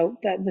mentioned,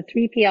 the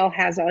 3PL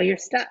has all your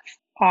stuff.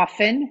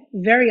 Often,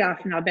 very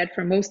often, I'll bet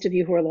for most of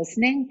you who are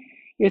listening,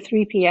 your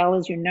 3PL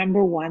is your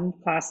number one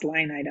cost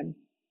line item.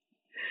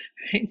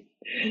 Right?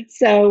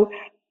 So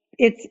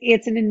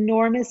it's an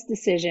enormous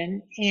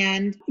decision.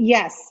 And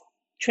yes,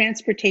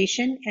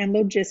 transportation and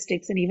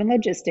logistics, and even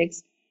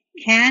logistics,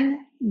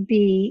 can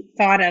be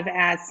thought of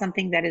as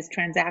something that is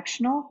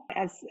transactional,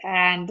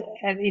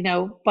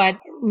 but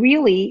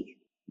really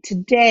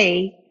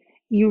today,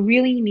 you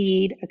really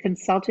need a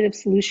consultative,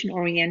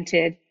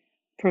 solution-oriented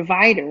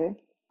provider,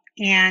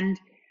 and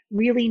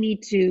really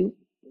need to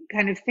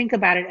kind of think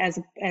about it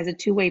as a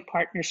two-way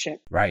partnership.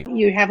 Right.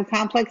 You have a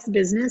complex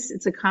business.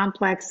 It's a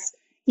complex.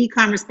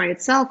 E-commerce by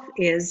itself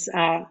is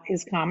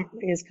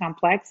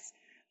complex.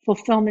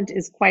 Fulfillment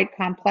is quite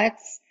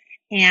complex,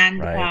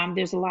 and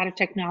there's a lot of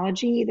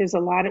technology. There are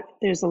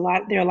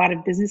a lot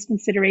of business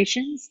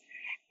considerations,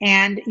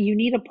 and you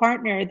need a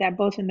partner that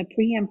both in the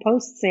pre and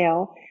post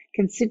sale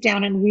can sit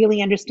down and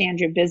really understand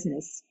your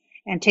business,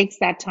 and takes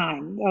that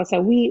time. So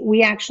we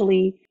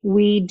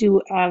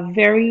do a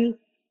very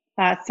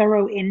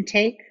thorough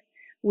intake.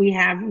 We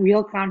have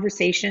real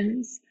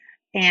conversations,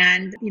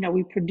 and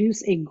we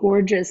produce a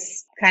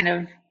gorgeous kind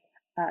of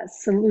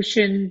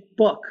solution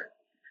book,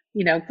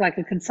 like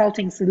a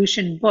consulting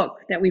solution book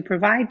that we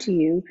provide to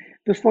you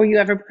before you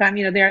ever come.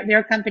 There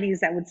are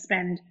companies that would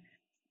spend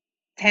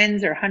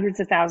tens or hundreds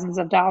of thousands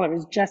of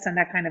dollars just on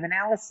that kind of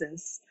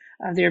analysis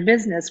of their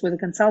business with a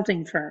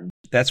consulting firm.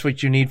 That's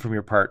what you need from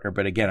your partner.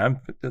 But again, I'm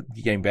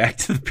getting back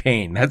to the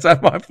pain. That's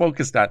what I'm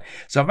focused on.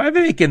 So if I'm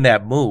making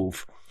that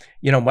move,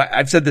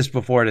 I've said this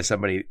before to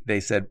somebody. They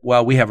said,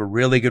 well, we have a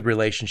really good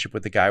relationship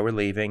with the guy we're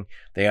leaving.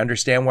 They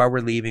understand why we're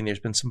leaving. There's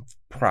been some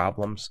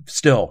problems.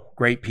 Still,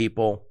 great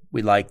people.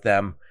 We like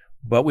them.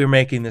 But we're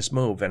making this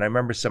move. And I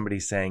remember somebody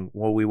saying,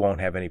 well, we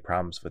won't have any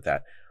problems with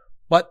that.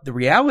 But the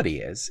reality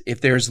is,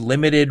 if there's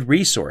limited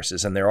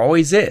resources, and there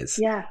always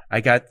is,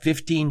 I got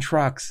 15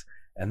 trucks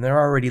and they're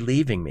already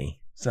leaving me.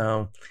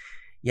 So,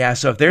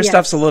 so if their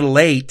stuff's a little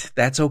late,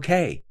 that's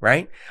okay,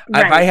 right?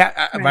 If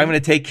I'm going to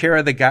take care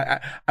of the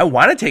guy, I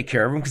want to take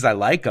care of him because I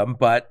like him,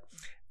 but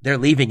they're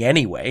leaving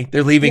anyway.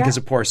 They're leaving because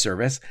of poor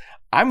service.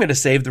 I'm going to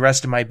save the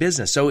rest of my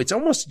business. So it's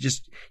almost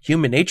just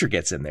human nature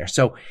gets in there.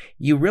 So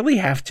you really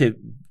have to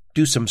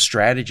do some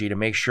strategy to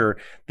make sure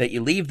that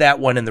you leave that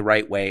one in the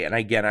right way. And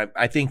again,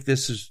 I think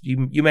this is,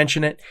 you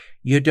mentioned it,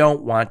 you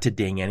don't want to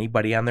ding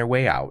anybody on their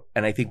way out.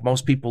 And I think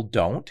most people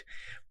don't.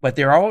 But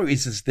there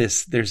always is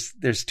this,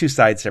 there's two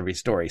sides to every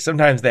story.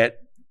 Sometimes that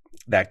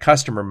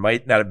customer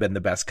might not have been the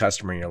best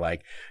customer and you're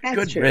like,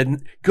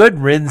 good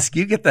riddance,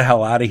 you get the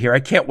hell out of here. I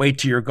can't wait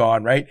till you're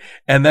gone, right?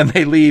 And then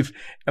they leave.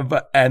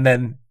 And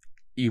then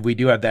we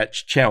do have that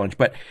challenge.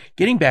 But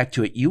getting back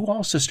to it, you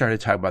also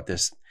started talking about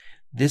this.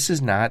 This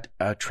is not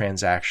a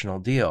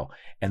transactional deal.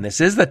 And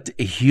this is a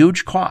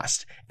huge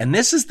cost. And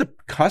this is the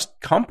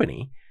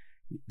company,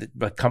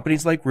 but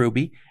companies like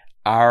Ruby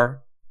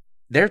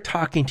they're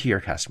talking to your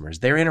customers.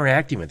 They're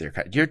interacting with your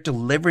customers. You're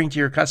delivering to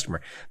your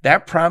customer.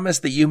 That promise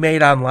that you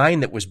made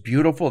online that was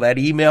beautiful, that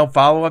email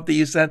follow-up that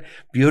you sent,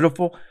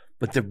 beautiful.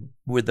 But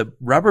where the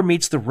rubber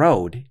meets the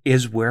road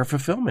is where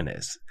fulfillment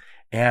is.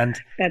 And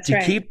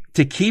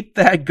to keep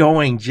that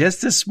going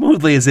just as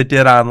smoothly as it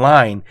did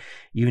online,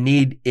 you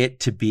need it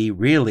to be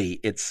really,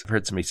 I've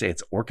heard somebody say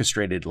it's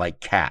orchestrated like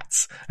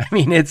Cats. I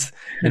mean, it's,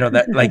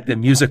 that like the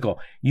musical.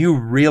 You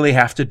really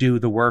have to do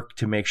the work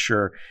to make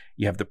sure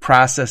you have the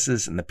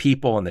processes and the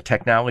people and the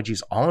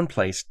technologies all in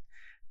place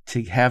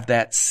to have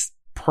that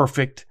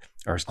perfect,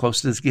 or as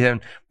close to this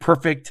again,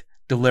 perfect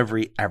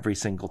delivery every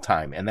single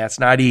time. And that's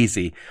not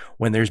easy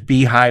when there's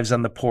beehives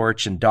on the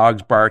porch and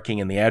dogs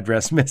barking and the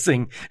address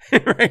missing,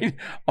 right?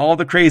 All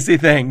the crazy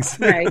things.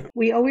 Right.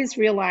 We always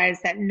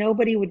realize that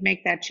nobody would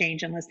make that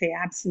change unless they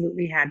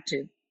absolutely had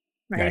to,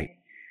 right?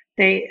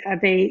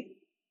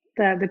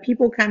 The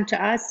people come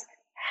to us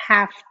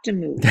have to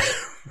move.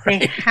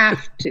 Right. They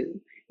have to.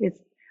 It's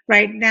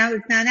right now.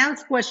 Now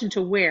it's a question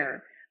to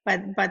where.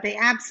 But they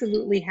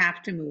absolutely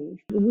have to move.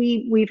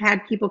 We've had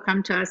people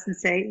come to us and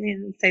say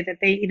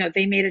that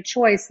they made a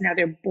choice. Now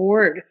they're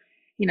bored.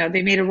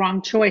 They made a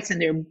wrong choice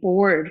and their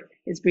board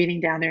is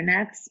breathing down their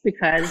necks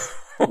because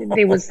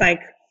it was like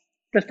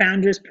the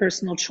founder's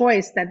personal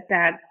choice that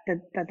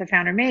the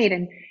founder made,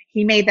 and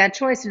he made that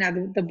choice, and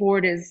now the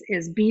board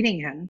is beating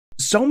him.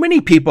 So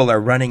many people are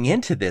running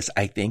into this,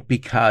 I think,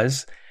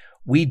 because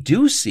we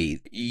do see,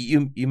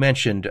 you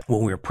mentioned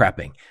when we were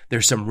prepping,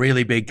 there's some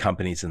really big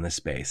companies in this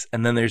space,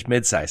 and then there's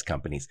mid-sized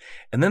companies,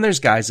 and then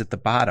there's guys at the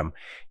bottom.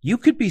 You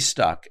could be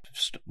stuck,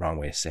 wrong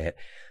way to say it.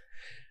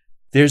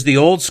 There's the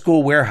old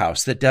school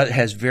warehouse that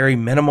has very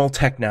minimal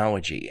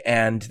technology,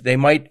 and they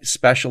might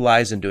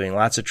specialize in doing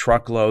lots of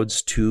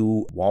truckloads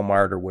to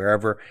Walmart or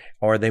wherever,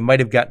 or they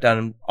might have got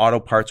done auto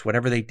parts,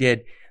 whatever they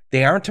did.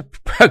 They aren't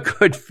a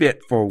good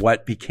fit for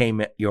what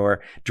became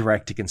your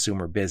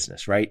direct-to-consumer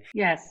business, right?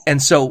 Yes.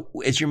 And so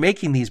as you're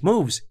making these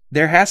moves,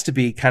 there has to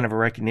be kind of a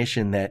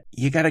recognition that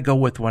you got to go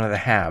with one of the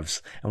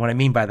haves. And what I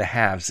mean by the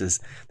haves is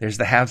there's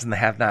the haves and the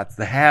have-nots.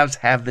 The haves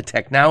have the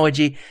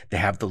technology. They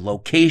have the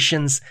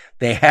locations.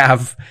 They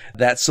have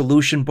that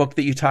solution book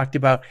that you talked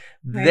about.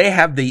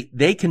 Right.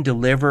 They can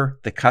deliver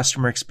the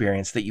customer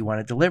experience that you want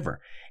to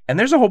deliver. And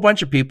there's a whole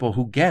bunch of people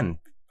who, again,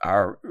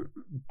 are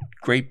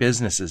great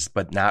businesses,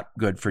 but not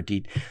good for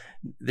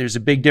There's a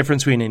big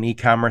difference between an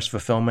e-commerce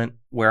fulfillment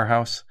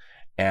warehouse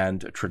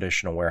and a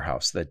traditional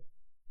warehouse that,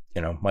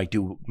 might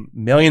do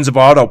millions of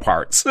auto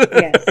parts.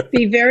 Yes.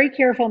 Be very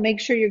careful. Make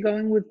sure you're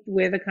going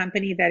with a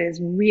company that is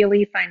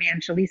really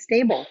financially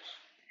stable.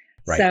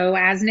 Right. So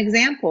as an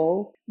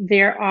example,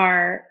 there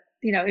are,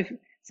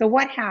 so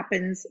what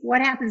happens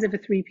if a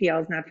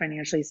 3PL is not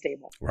financially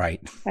stable? Right.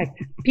 Like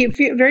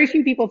very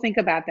few people think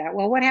about that.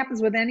 Well, what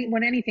happens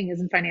when anything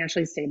isn't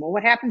financially stable?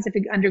 What happens if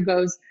it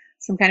undergoes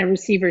some kind of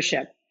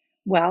receivership?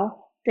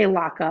 Well, they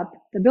lock up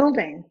the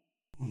building.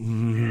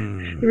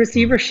 The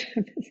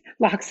receivership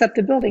locks up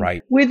the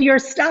building with your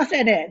stuff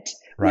in it.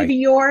 Right. With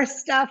your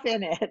stuff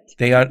in it.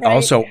 They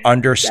also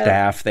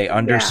understaff. They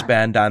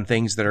underspend on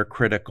things that are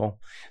critical.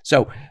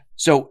 So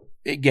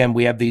again,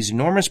 we have these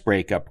enormous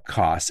breakup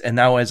costs. And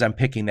now as I'm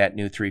picking that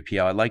new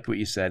 3PL, I like what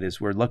you said is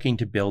we're looking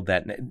to build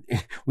that.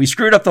 We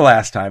screwed up the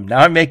last time. Now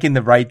I'm making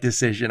the right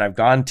decision. I've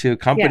gone to a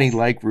company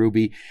like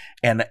Ruby.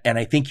 And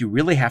I think you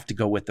really have to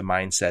go with the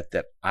mindset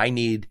that I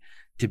need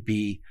to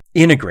be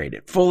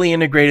integrated, fully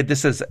integrated.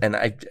 This is, and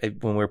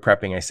when we're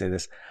prepping, I say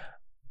this,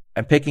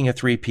 I'm picking a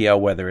 3PL,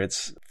 whether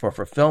it's for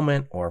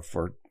fulfillment or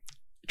for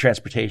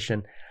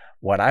transportation.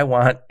 What I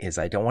want is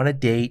I don't want to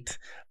date.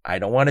 I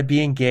don't want to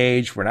be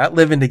engaged. We're not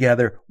living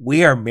together.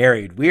 We are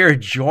married. We are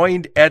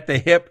joined at the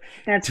hip.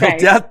 That's till right.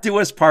 death do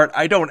us part.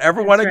 I don't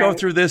ever want to go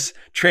through this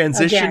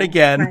transition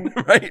again.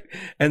 Right.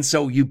 And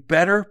so you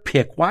better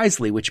pick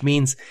wisely, which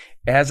means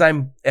as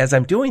I'm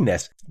doing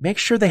this, make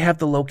sure they have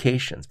the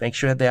locations, make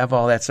sure that they have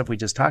all that stuff we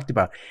just talked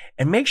about,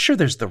 and make sure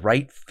there's the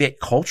right fit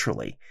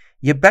culturally.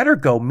 You better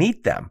go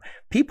meet them.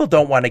 People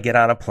don't want to get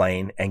on a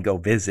plane and go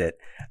visit.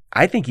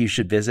 I think you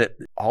should visit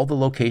all the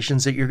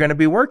locations that you're going to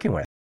be working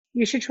with.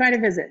 You should try to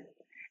visit.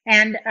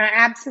 And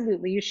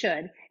absolutely, you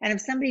should. And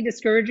if somebody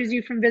discourages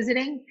you from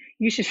visiting,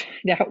 you should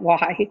find out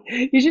why.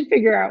 You should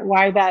figure out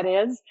why that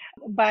is.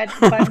 But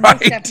Right. most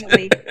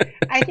definitely,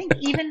 I think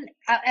even,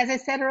 as I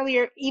said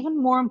earlier,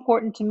 even more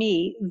important to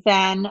me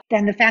than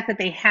the fact that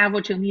they have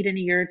what you'll need in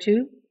a year or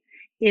two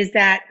is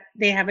that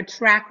they have a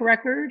track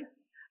record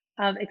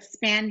of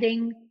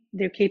expanding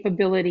their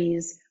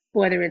capabilities,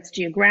 whether it's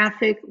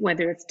geographic,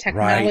 whether it's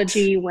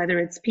technology, whether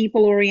it's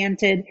people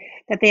oriented,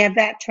 that they have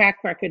that track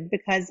record,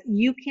 because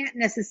you can't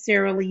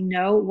necessarily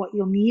know what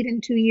you'll need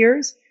in 2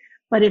 years.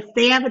 But if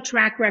they have a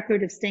track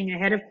record of staying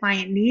ahead of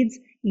client needs,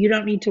 you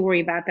don't need to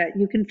worry about that.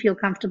 You can feel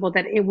comfortable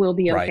that it will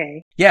be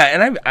okay. Yeah.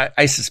 And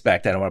I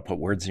suspect, I don't want to put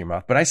words in your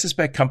mouth, but I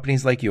suspect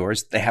companies like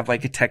yours, they have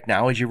like a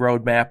technology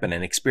roadmap and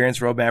an experience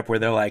roadmap where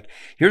they're like,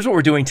 here's what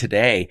we're doing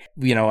today,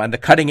 on the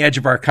cutting edge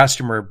of our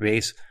customer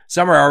base.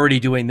 Some are already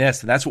doing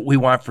this, and that's what we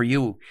want for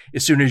you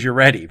as soon as you're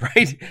ready,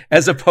 right?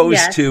 As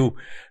opposed to,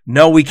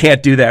 no, we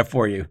can't do that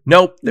for you.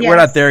 Nope, we're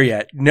not there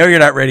yet. No, you're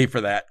not ready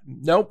for that.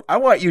 Nope, I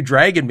want you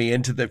dragging me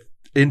into the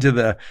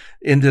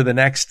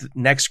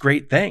next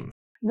great thing.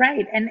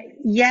 Right. And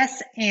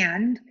yes,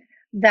 and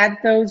that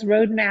those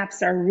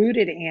roadmaps are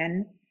rooted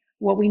in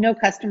what we know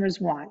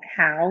customers want.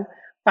 How?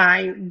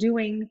 By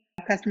doing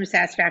customer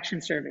satisfaction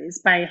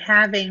surveys, by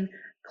having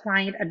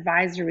client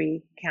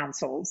advisory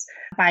councils,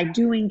 by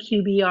doing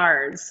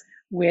QBRs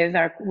with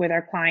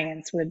our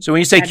clients. So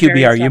when you say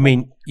QBR, you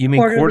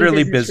mean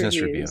quarterly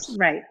business reviews.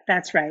 Right.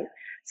 That's right.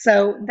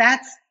 So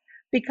that's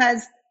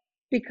because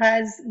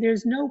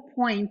there's no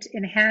point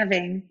in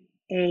having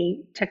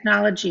a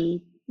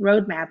technology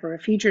roadmap or a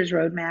features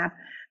roadmap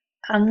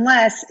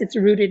unless it's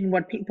rooted in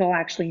what people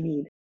actually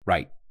need.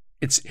 Right.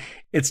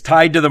 It's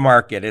tied to the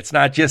market. It's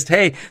not just,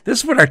 hey, this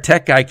is what our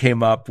tech guy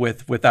came up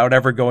with without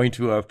ever going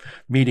to a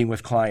meeting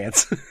with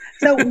clients.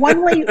 So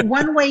one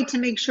way to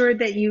make sure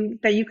that you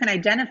can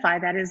identify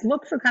that is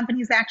look for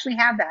companies that actually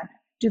have that.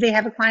 Do they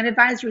have a client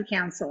advisory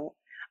council?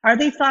 Are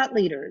they thought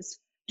leaders?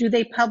 Do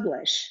they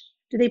publish?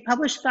 Do they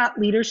publish thought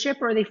leadership,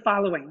 or are they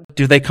following?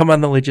 Do they come on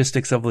the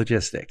logistics of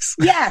logistics?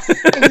 Yes,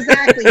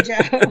 exactly,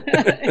 Joe.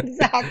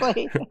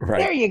 Exactly. Right.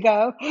 There you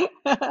go.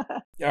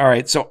 All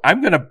right. So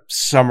I'm going to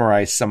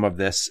summarize some of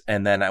this,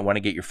 and then I want to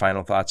get your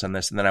final thoughts on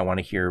this, and then I want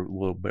to hear a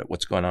little bit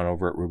what's going on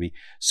over at Ruby.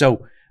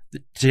 So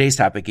today's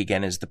topic,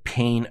 again, is the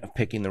pain of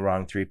picking the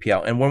wrong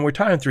 3PL. And when we're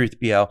talking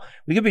 3PL,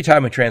 we could be talking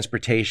about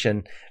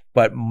transportation,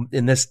 but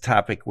in this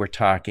topic, we're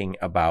talking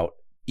about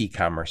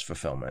e-commerce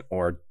fulfillment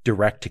or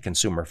direct to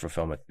consumer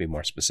fulfillment, to be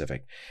more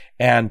specific.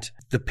 And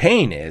the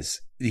pain is,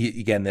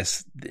 again,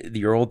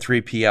 your old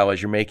 3PL,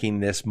 as you're making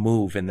this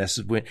move, and this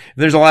is when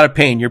there's a lot of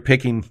pain, you're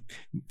picking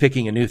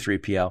a new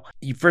 3PL.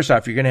 First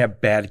off, you're going to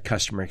have bad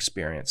customer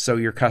experience. So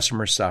your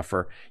customers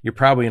suffer. You're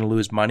probably going to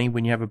lose money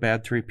when you have a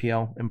bad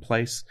 3PL in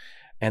place.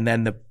 And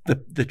then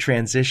the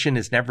transition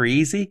is never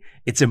easy.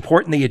 It's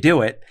important that you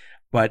do it,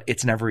 but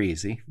it's never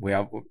easy.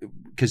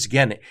 Because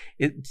again,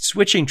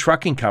 switching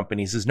trucking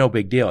companies is no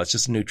big deal. It's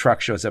just a new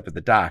truck shows up at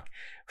the dock.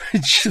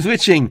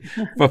 Switching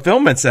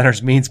fulfillment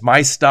centers means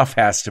my stuff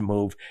has to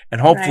move, and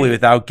hopefully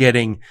without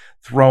getting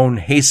thrown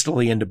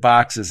hastily into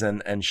boxes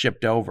and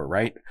shipped over,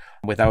 right?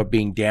 Without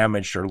being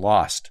damaged or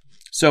lost.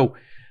 So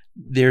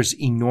there's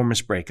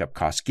enormous breakup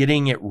costs.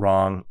 Getting it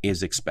wrong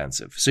is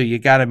expensive. So you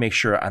got to make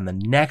sure on the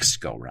next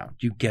go round,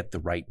 you get the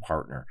right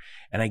partner.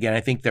 And again, I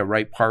think the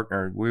right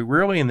partner, we're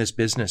really in this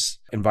business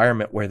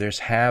environment where there's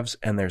haves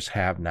and there's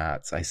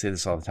have-nots. I say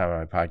this all the time on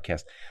my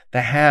podcast.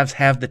 The haves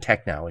have the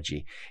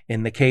technology.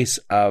 In the case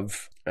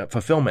of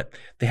fulfillment,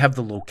 they have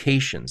the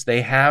locations.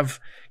 They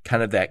have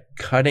kind of that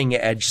cutting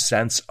edge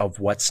sense of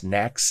what's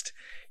next.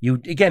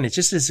 Again, it's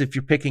just as if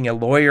you're picking a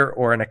lawyer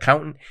or an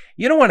accountant.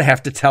 You don't want to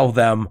have to tell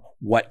them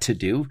what to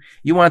do.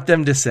 You want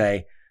them to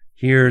say,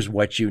 here's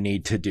what you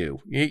need to do.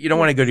 You don't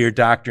want to go to your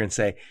doctor and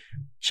say,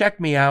 check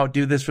me out,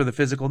 do this for the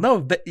physical.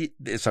 No,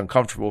 it's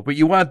uncomfortable, but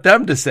you want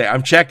them to say,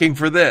 I'm checking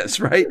for this,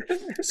 right?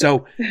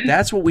 So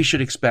that's what we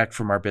should expect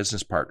from our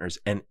business partners.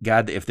 And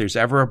God, if there's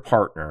ever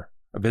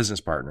a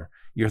business partner,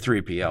 your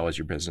 3PL is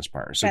your business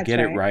partner. So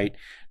get it right.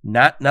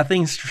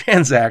 Nothing's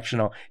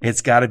transactional. It's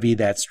got to be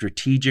that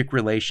strategic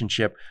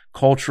relationship,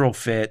 cultural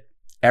fit.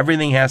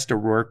 Everything has to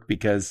work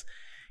because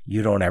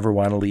you don't ever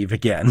want to leave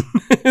again.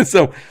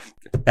 So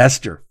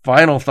Esther,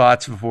 final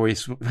thoughts before we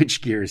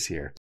switch gears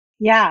here.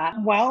 Yeah.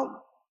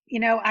 Well,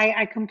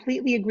 I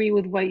completely agree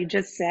with what you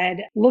just said.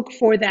 Look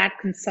for that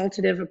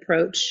consultative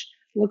approach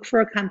look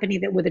for a company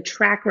that with a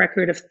track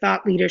record of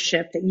thought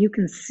leadership that you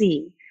can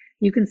see.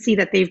 You can see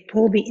that they've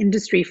pulled the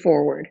industry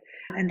forward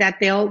and that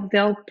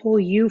they'll pull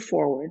you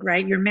forward,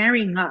 right? You're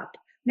marrying up.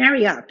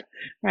 Marry up,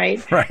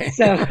 right? Right.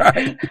 So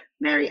Right.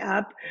 marry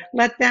up.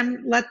 Let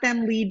them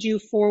lead you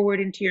forward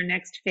into your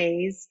next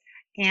phase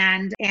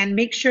and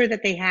make sure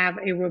that they have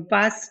a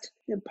robust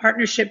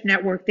partnership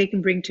network they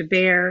can bring to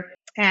bear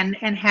and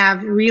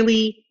have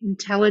really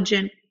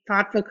intelligent,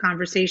 thoughtful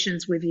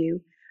conversations with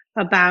you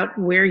about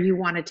where you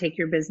want to take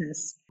your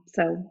business.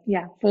 So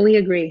yeah, fully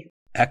agree.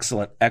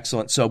 Excellent.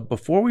 Excellent. So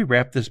before we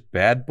wrap this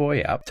bad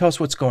boy up, tell us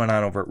what's going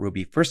on over at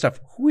Ruby. First off,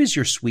 who is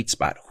your sweet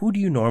spot? Who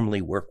do you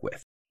normally work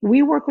with?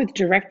 We work with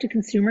direct to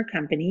consumer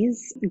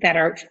companies that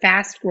are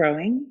fast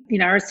growing.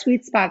 Our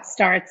sweet spot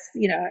starts,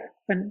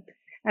 when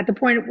at the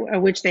point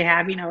at which they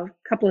have, a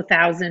couple of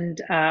thousand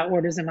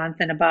orders a month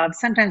and above.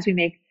 Sometimes we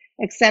make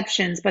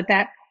exceptions, but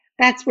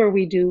that's where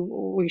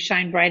we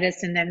shine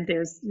brightest. And then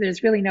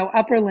there's really no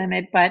upper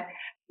limit, but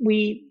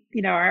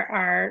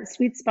our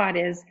sweet spot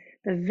is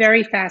the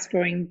very fast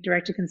growing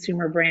direct to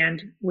consumer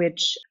brand,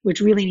 which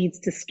really needs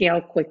to scale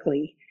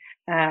quickly.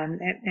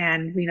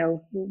 And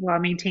while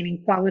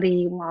maintaining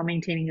quality, while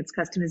maintaining its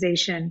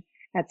customization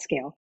at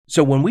scale.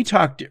 So when we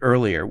talked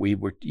earlier,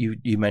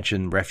 you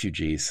mentioned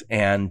refugees,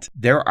 and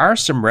there are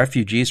some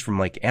refugees from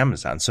like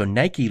Amazon. So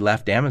Nike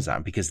left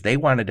Amazon because they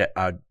wanted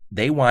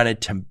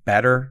to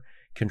better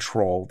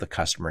control the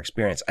customer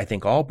experience. I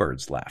think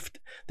Allbirds left.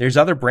 There's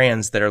other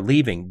brands that are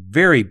leaving,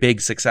 very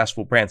big,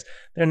 successful brands.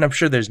 And I'm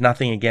sure there's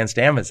nothing against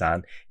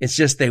Amazon. It's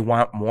just they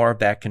want more of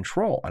that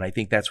control. And I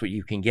think that's what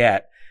you can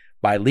get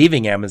by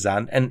leaving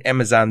Amazon, and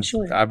Amazon's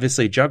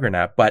obviously a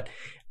juggernaut, but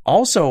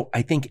also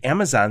I think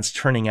Amazon's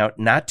turning out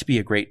not to be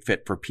a great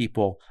fit for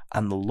people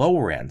on the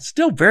lower end.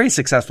 Still very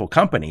successful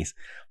companies,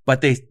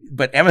 but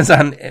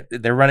Amazon,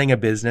 they're running a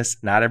business.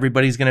 Not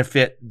everybody's going to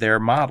fit their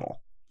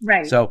model.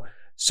 Right.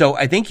 So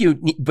I think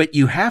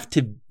you have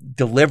to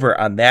deliver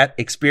on that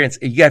experience.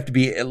 You have to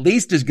be at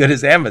least as good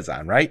as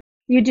Amazon, right?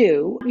 You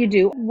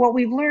do. What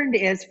we've learned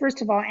is,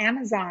 first of all,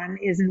 Amazon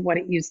isn't what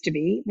it used to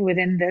be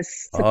within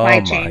this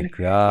supply chain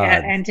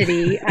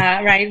entity,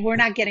 right? We're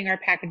not getting our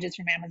packages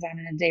from Amazon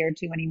in a day or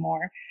two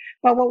anymore.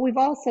 But what we've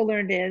also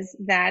learned is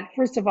that,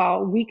 first of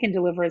all, we can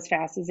deliver as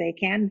fast as they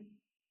can.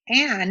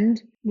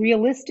 And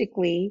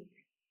realistically,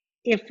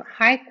 if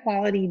high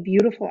quality,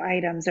 beautiful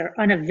items are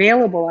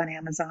unavailable on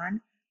Amazon,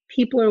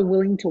 people are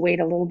willing to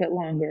wait a little bit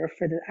longer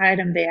for the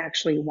item they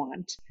actually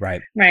want.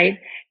 Right. Right.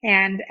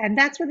 And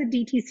that's what the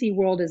DTC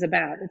world is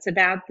about. It's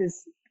about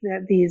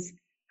these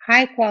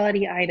high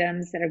quality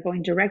items that are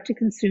going direct to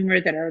consumer,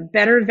 that are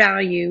better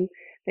value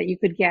that you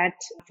could get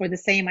for the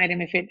same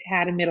item if it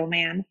had a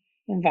middleman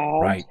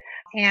involved. Right.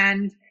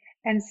 And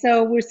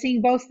so we're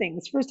seeing both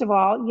things. First of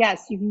all,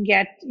 yes, you can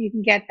get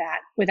that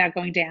without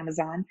going to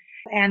Amazon.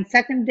 And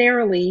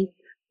secondarily,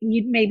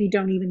 you maybe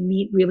don't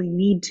even really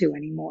need to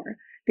anymore,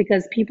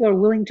 because people are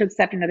willing to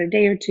accept another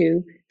day or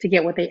two to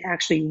get what they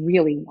actually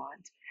really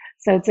want.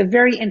 So it's a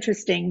very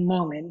interesting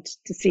moment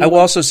to see. I will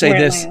also say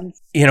this,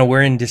 lands.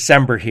 We're in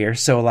December here,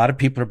 so a lot of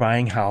people are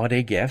buying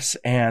holiday gifts,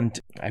 and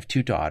I have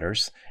 2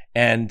 daughters,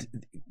 and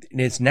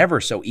it's never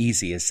so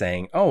easy as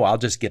saying, oh, I'll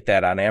just get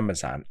that on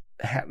Amazon.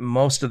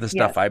 Most of the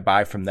stuff I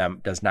buy from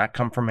them does not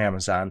come from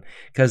Amazon,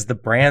 because the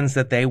brands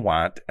that they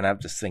want, and I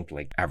just think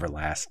like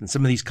Everlast and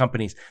some of these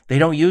companies, they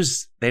don't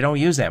use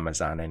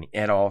Amazon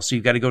at all. So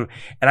you got to go.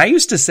 And I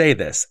used to say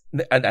this,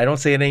 I don't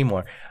say it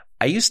anymore.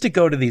 I used to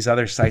go to these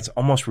other sites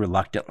almost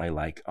reluctantly,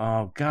 like,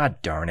 oh,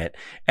 God darn it.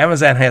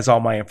 Amazon has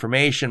all my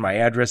information. My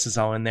address is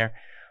all in there,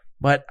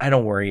 but I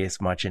don't worry as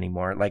much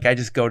anymore. Like, I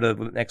just go to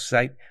the next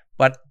site,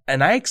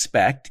 and I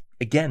expect,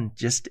 again,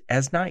 just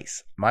as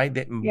nice.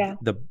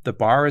 The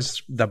bar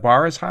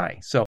is high.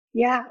 So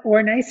yeah,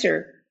 or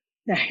nicer.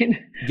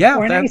 Yeah,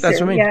 or that's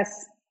what I mean.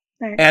 Yes.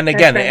 And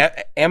again,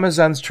 right.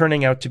 Amazon's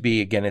turning out to be,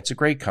 again, it's a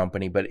great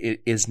company, but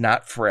it is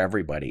not for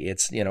everybody.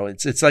 It's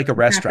it's like a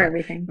restaurant.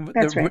 Not for everything.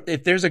 That's right.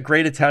 If there's a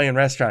great Italian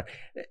restaurant,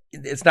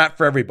 it's not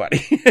for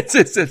everybody. It's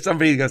if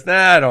somebody goes,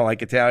 nah, I don't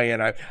like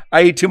Italian.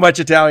 I eat too much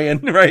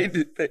Italian, right?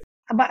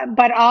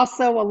 But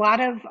also a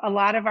lot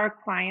of our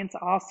clients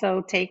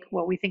also take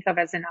what we think of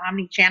as an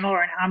omni-channel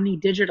or an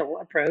omni-digital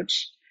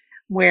approach,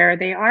 where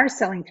they are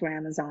selling through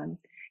Amazon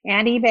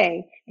and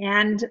eBay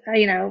and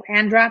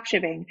and drop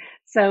shipping.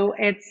 So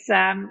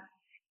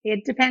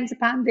it depends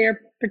upon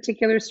their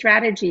particular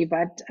strategy,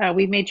 but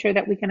we've made sure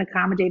that we can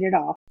accommodate it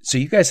all. So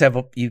you guys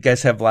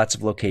have lots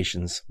of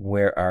locations.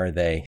 Where are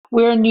they?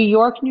 We're in New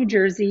York, New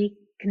Jersey,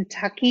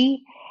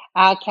 Kentucky,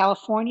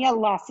 California,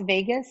 Las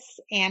Vegas,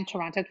 and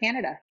Toronto,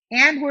 Canada.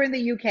 And we're in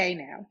the UK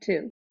now,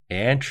 too.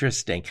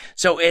 Interesting.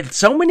 So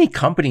many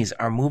companies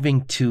are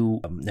moving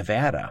to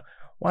Nevada.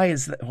 Why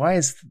is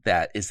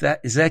that? Is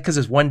that because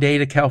it's one day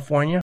to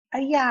California?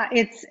 Yeah,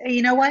 it's,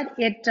 you know what?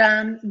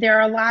 There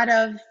are a lot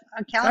of California.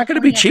 It's not going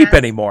to be cheap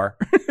anymore.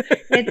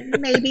 It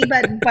maybe,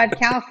 but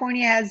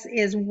California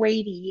is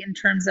weighty in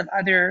terms of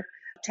other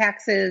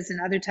taxes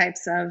and other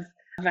types of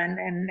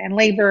and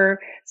labor.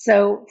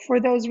 So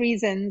for those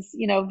reasons,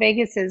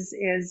 Vegas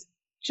is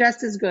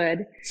just as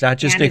good. It's not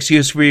just And an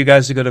excuse for you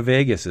guys to go to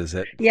Vegas, is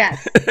it?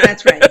 Yes,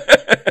 that's right.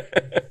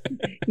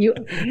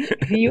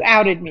 You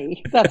outed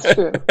me. That's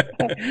true.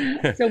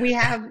 So we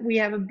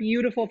have a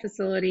beautiful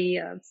facility,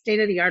 a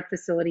state-of-the-art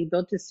facility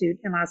built to suit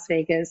in Las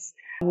Vegas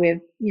with,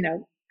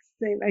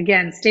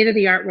 again,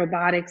 state-of-the-art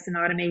robotics and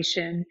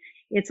automation.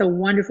 It's a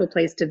wonderful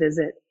place to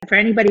visit. For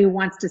anybody who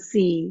wants to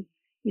see,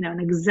 an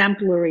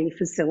exemplary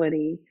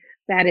facility,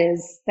 that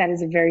is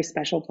a very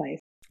special place.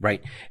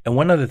 Right. And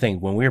one other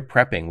thing, when we were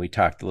prepping, we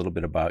talked a little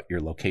bit about your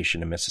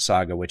location in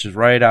Mississauga, which is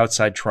right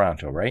outside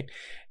Toronto, right?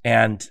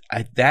 And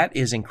that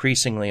is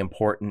increasingly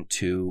important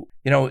to,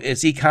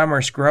 as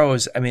e-commerce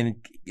grows, I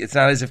mean, it's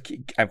not as if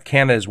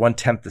Canada is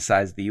 1/10 the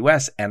size of the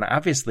US. And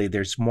obviously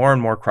there's more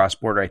and more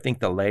cross-border. I think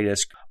the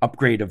latest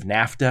upgrade of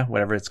NAFTA,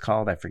 whatever it's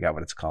called, I forgot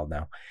what it's called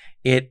now.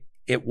 It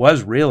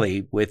was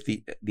really with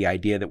the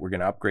idea that we're going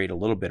to upgrade a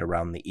little bit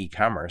around the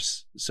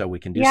e-commerce so we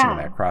can do some of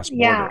that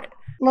cross-border. Yeah.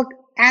 Look,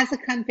 as a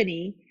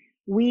company,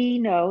 we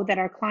know that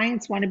our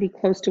clients want to be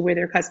close to where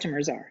their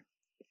customers are,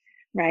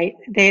 right?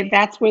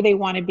 That's where they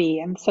want to be.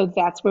 And so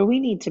that's where we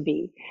need to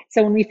be.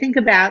 So when we think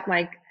about,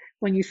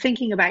 when you're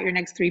thinking about your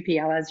next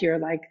 3PL as you're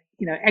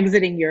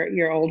exiting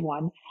your old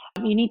one,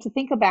 you need to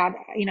think about,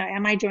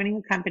 am I joining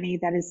a company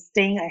that is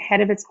staying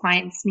ahead of its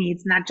clients'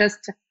 needs, not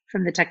just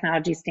from the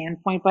technology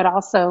standpoint, but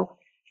also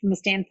from the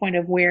standpoint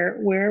of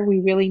where we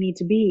really need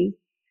to be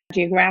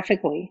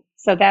geographically.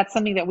 So that's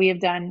something that we have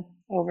done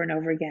over and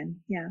over again.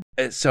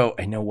 Yeah. So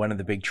I know one of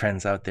the big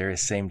trends out there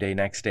is same day,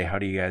 next day. How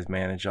do you guys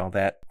manage all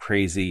that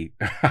crazy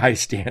high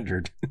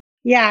standard?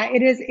 Yeah,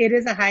 it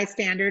is a high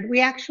standard.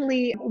 We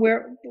actually,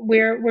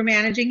 we're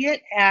managing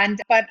it.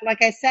 But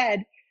like I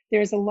said,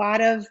 there's a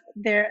lot of,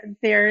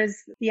 there's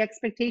the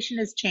expectation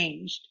has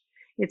changed.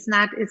 It's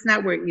not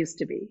where it used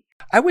to be.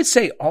 I would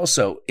say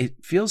also,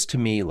 it feels to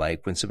me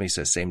like when somebody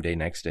says same day,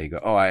 next day, you go,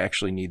 oh, I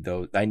actually need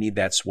I need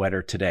that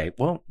sweater today.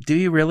 Well, do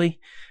you really?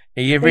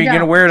 Are you ever going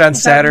to wear it on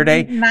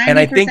Saturday?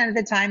 90% of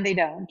the time they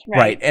don't.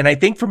 Right. And I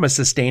think from a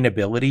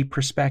sustainability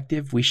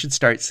perspective, we should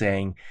start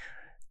saying,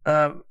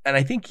 and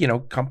I think,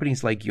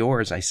 companies like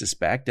yours, I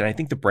suspect, and I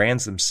think the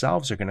brands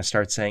themselves are going to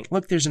start saying,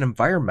 look, there's an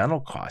environmental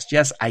cost.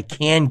 Yes, I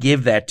can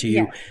give that to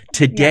you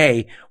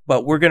today,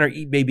 but we're going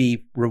to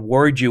maybe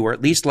reward you or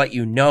at least let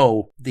you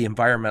know the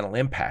environmental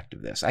impact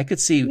of this. I could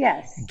see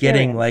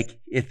getting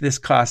if this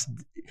cost,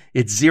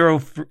 it's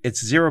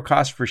zero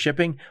cost for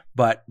shipping,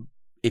 but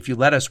if you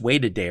let us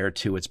wait a day or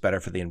two, it's better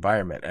for the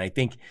environment. And I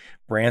think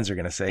brands are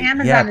going to say,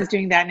 Amazon is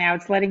doing that now.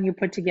 It's letting you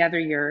put together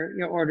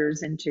your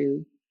orders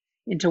into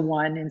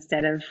one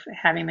instead of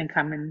having them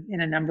come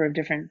in a number of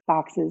different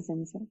boxes.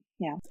 And so,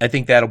 yeah. I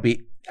think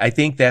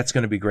that's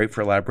going to be great for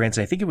a lot of brands.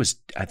 I think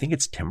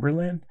it's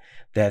Timberland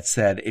that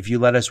said, if you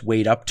let us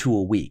wait up to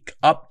a week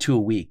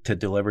to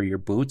deliver your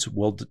boots,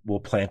 we'll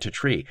plant a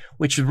tree,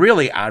 which is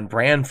really on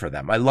brand for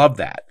them. I love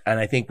that. And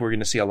I think we're going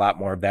to see a lot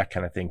more of that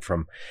kind of thing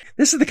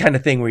this is the kind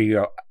of thing where you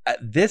go,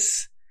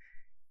 this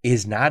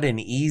is not an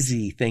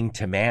easy thing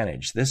to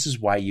manage. This is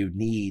why you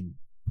need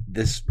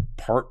this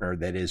partner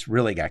that has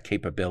really got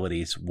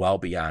capabilities well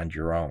beyond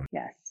your own.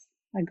 Yes.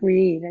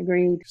 Agreed.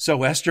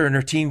 So Esther and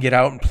her team get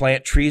out and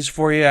plant trees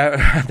for you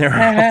on their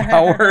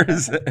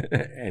hours.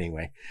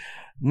 Anyway,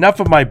 enough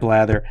of my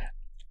blather.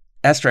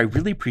 Esther, I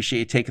really appreciate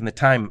you taking the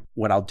time.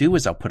 What I'll do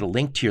is I'll put a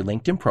link to your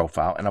LinkedIn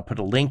profile and I'll put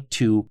a link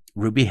to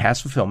Ruby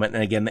Has Fulfillment.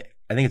 And again,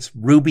 I think it's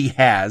Ruby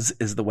Has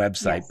is the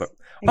website. Yes, but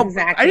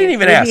exactly. I didn't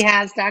even ask.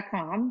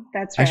 RubyHas.com.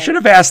 That's right. I should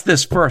have asked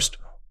this first.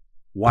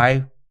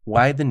 Why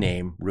the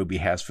name Ruby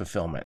Has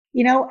Fulfillment?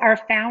 Our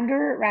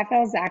founder,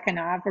 Raphael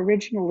Zakhanov,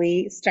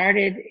 originally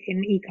started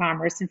in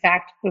e-commerce. In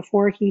fact,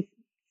 before he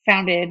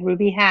founded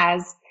Ruby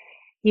Has,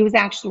 he was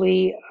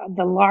actually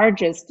the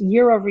largest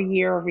year over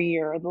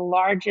year, the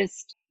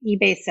largest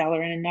eBay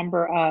seller in a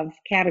number of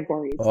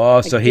categories.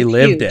 Oh, so he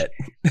lived it.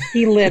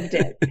 He lived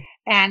it.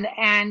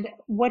 And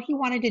what he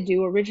wanted to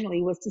do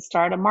originally was to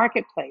start a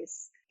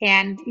marketplace.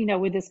 And,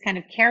 with this kind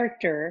of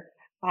character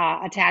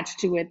attached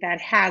to it that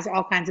has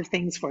all kinds of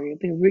things for you.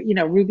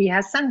 Ruby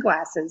has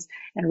sunglasses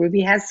and Ruby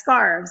has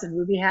scarves and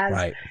Ruby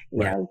has,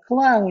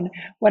 cologne,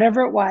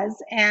 whatever it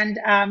was. And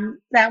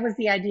that was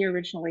the idea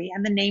originally.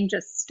 And the name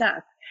just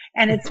stuck.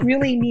 And it's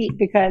really neat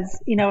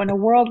because, in a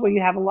world where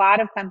you have a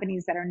lot of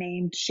companies that are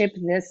named ship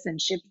this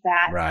and ship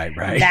that, right.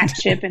 that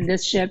ship and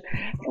this ship,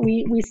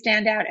 we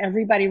stand out.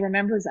 Everybody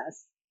remembers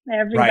us.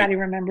 Everybody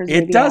remembers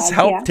it. Does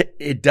help.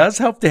 It does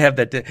help to have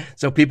that.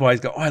 So people always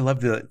go, "Oh, I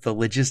love the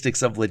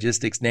logistics of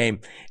logistics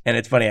name." And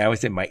it's funny. I always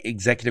say my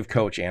executive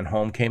coach Ann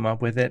Holm came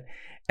up with it,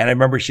 and I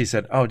remember she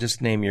said, "Oh,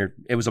 just name your."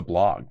 It was a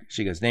blog.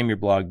 She goes, "Name your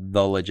blog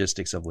The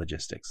Logistics of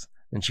Logistics."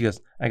 And she goes,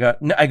 "I go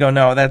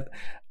no that."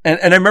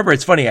 And I remember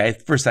it's funny. I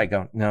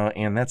go, "No,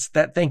 Ann, that's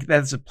a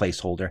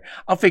placeholder.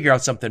 I'll figure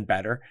out something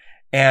better."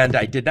 And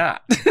I did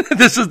not.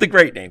 This is the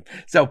great name.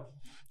 So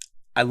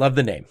I love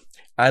the name.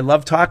 I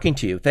love talking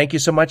to you. Thank you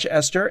so much,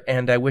 Esther.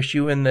 And I wish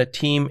you and the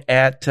team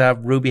at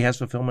Ruby Has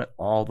Fulfillment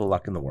all the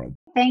luck in the world.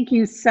 Thank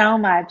you so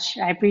much.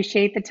 I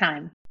appreciate the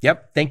time.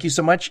 Yep. Thank you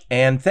so much.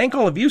 And thank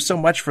all of you so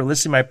much for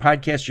listening to my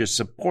podcast. Your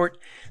support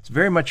is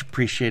very much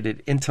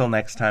appreciated. Until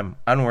next time,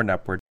 onward and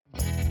upward.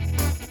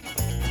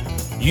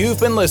 You've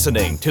been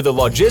listening to the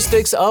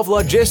Logistics of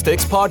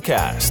Logistics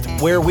podcast,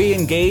 where we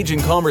engage in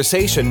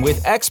conversation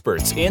with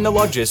experts in the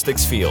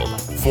logistics field.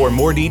 For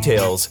more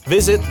details,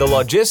 visit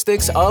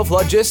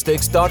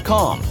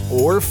thelogisticsoflogistics.com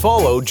or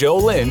follow Joe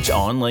Lynch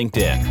on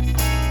LinkedIn.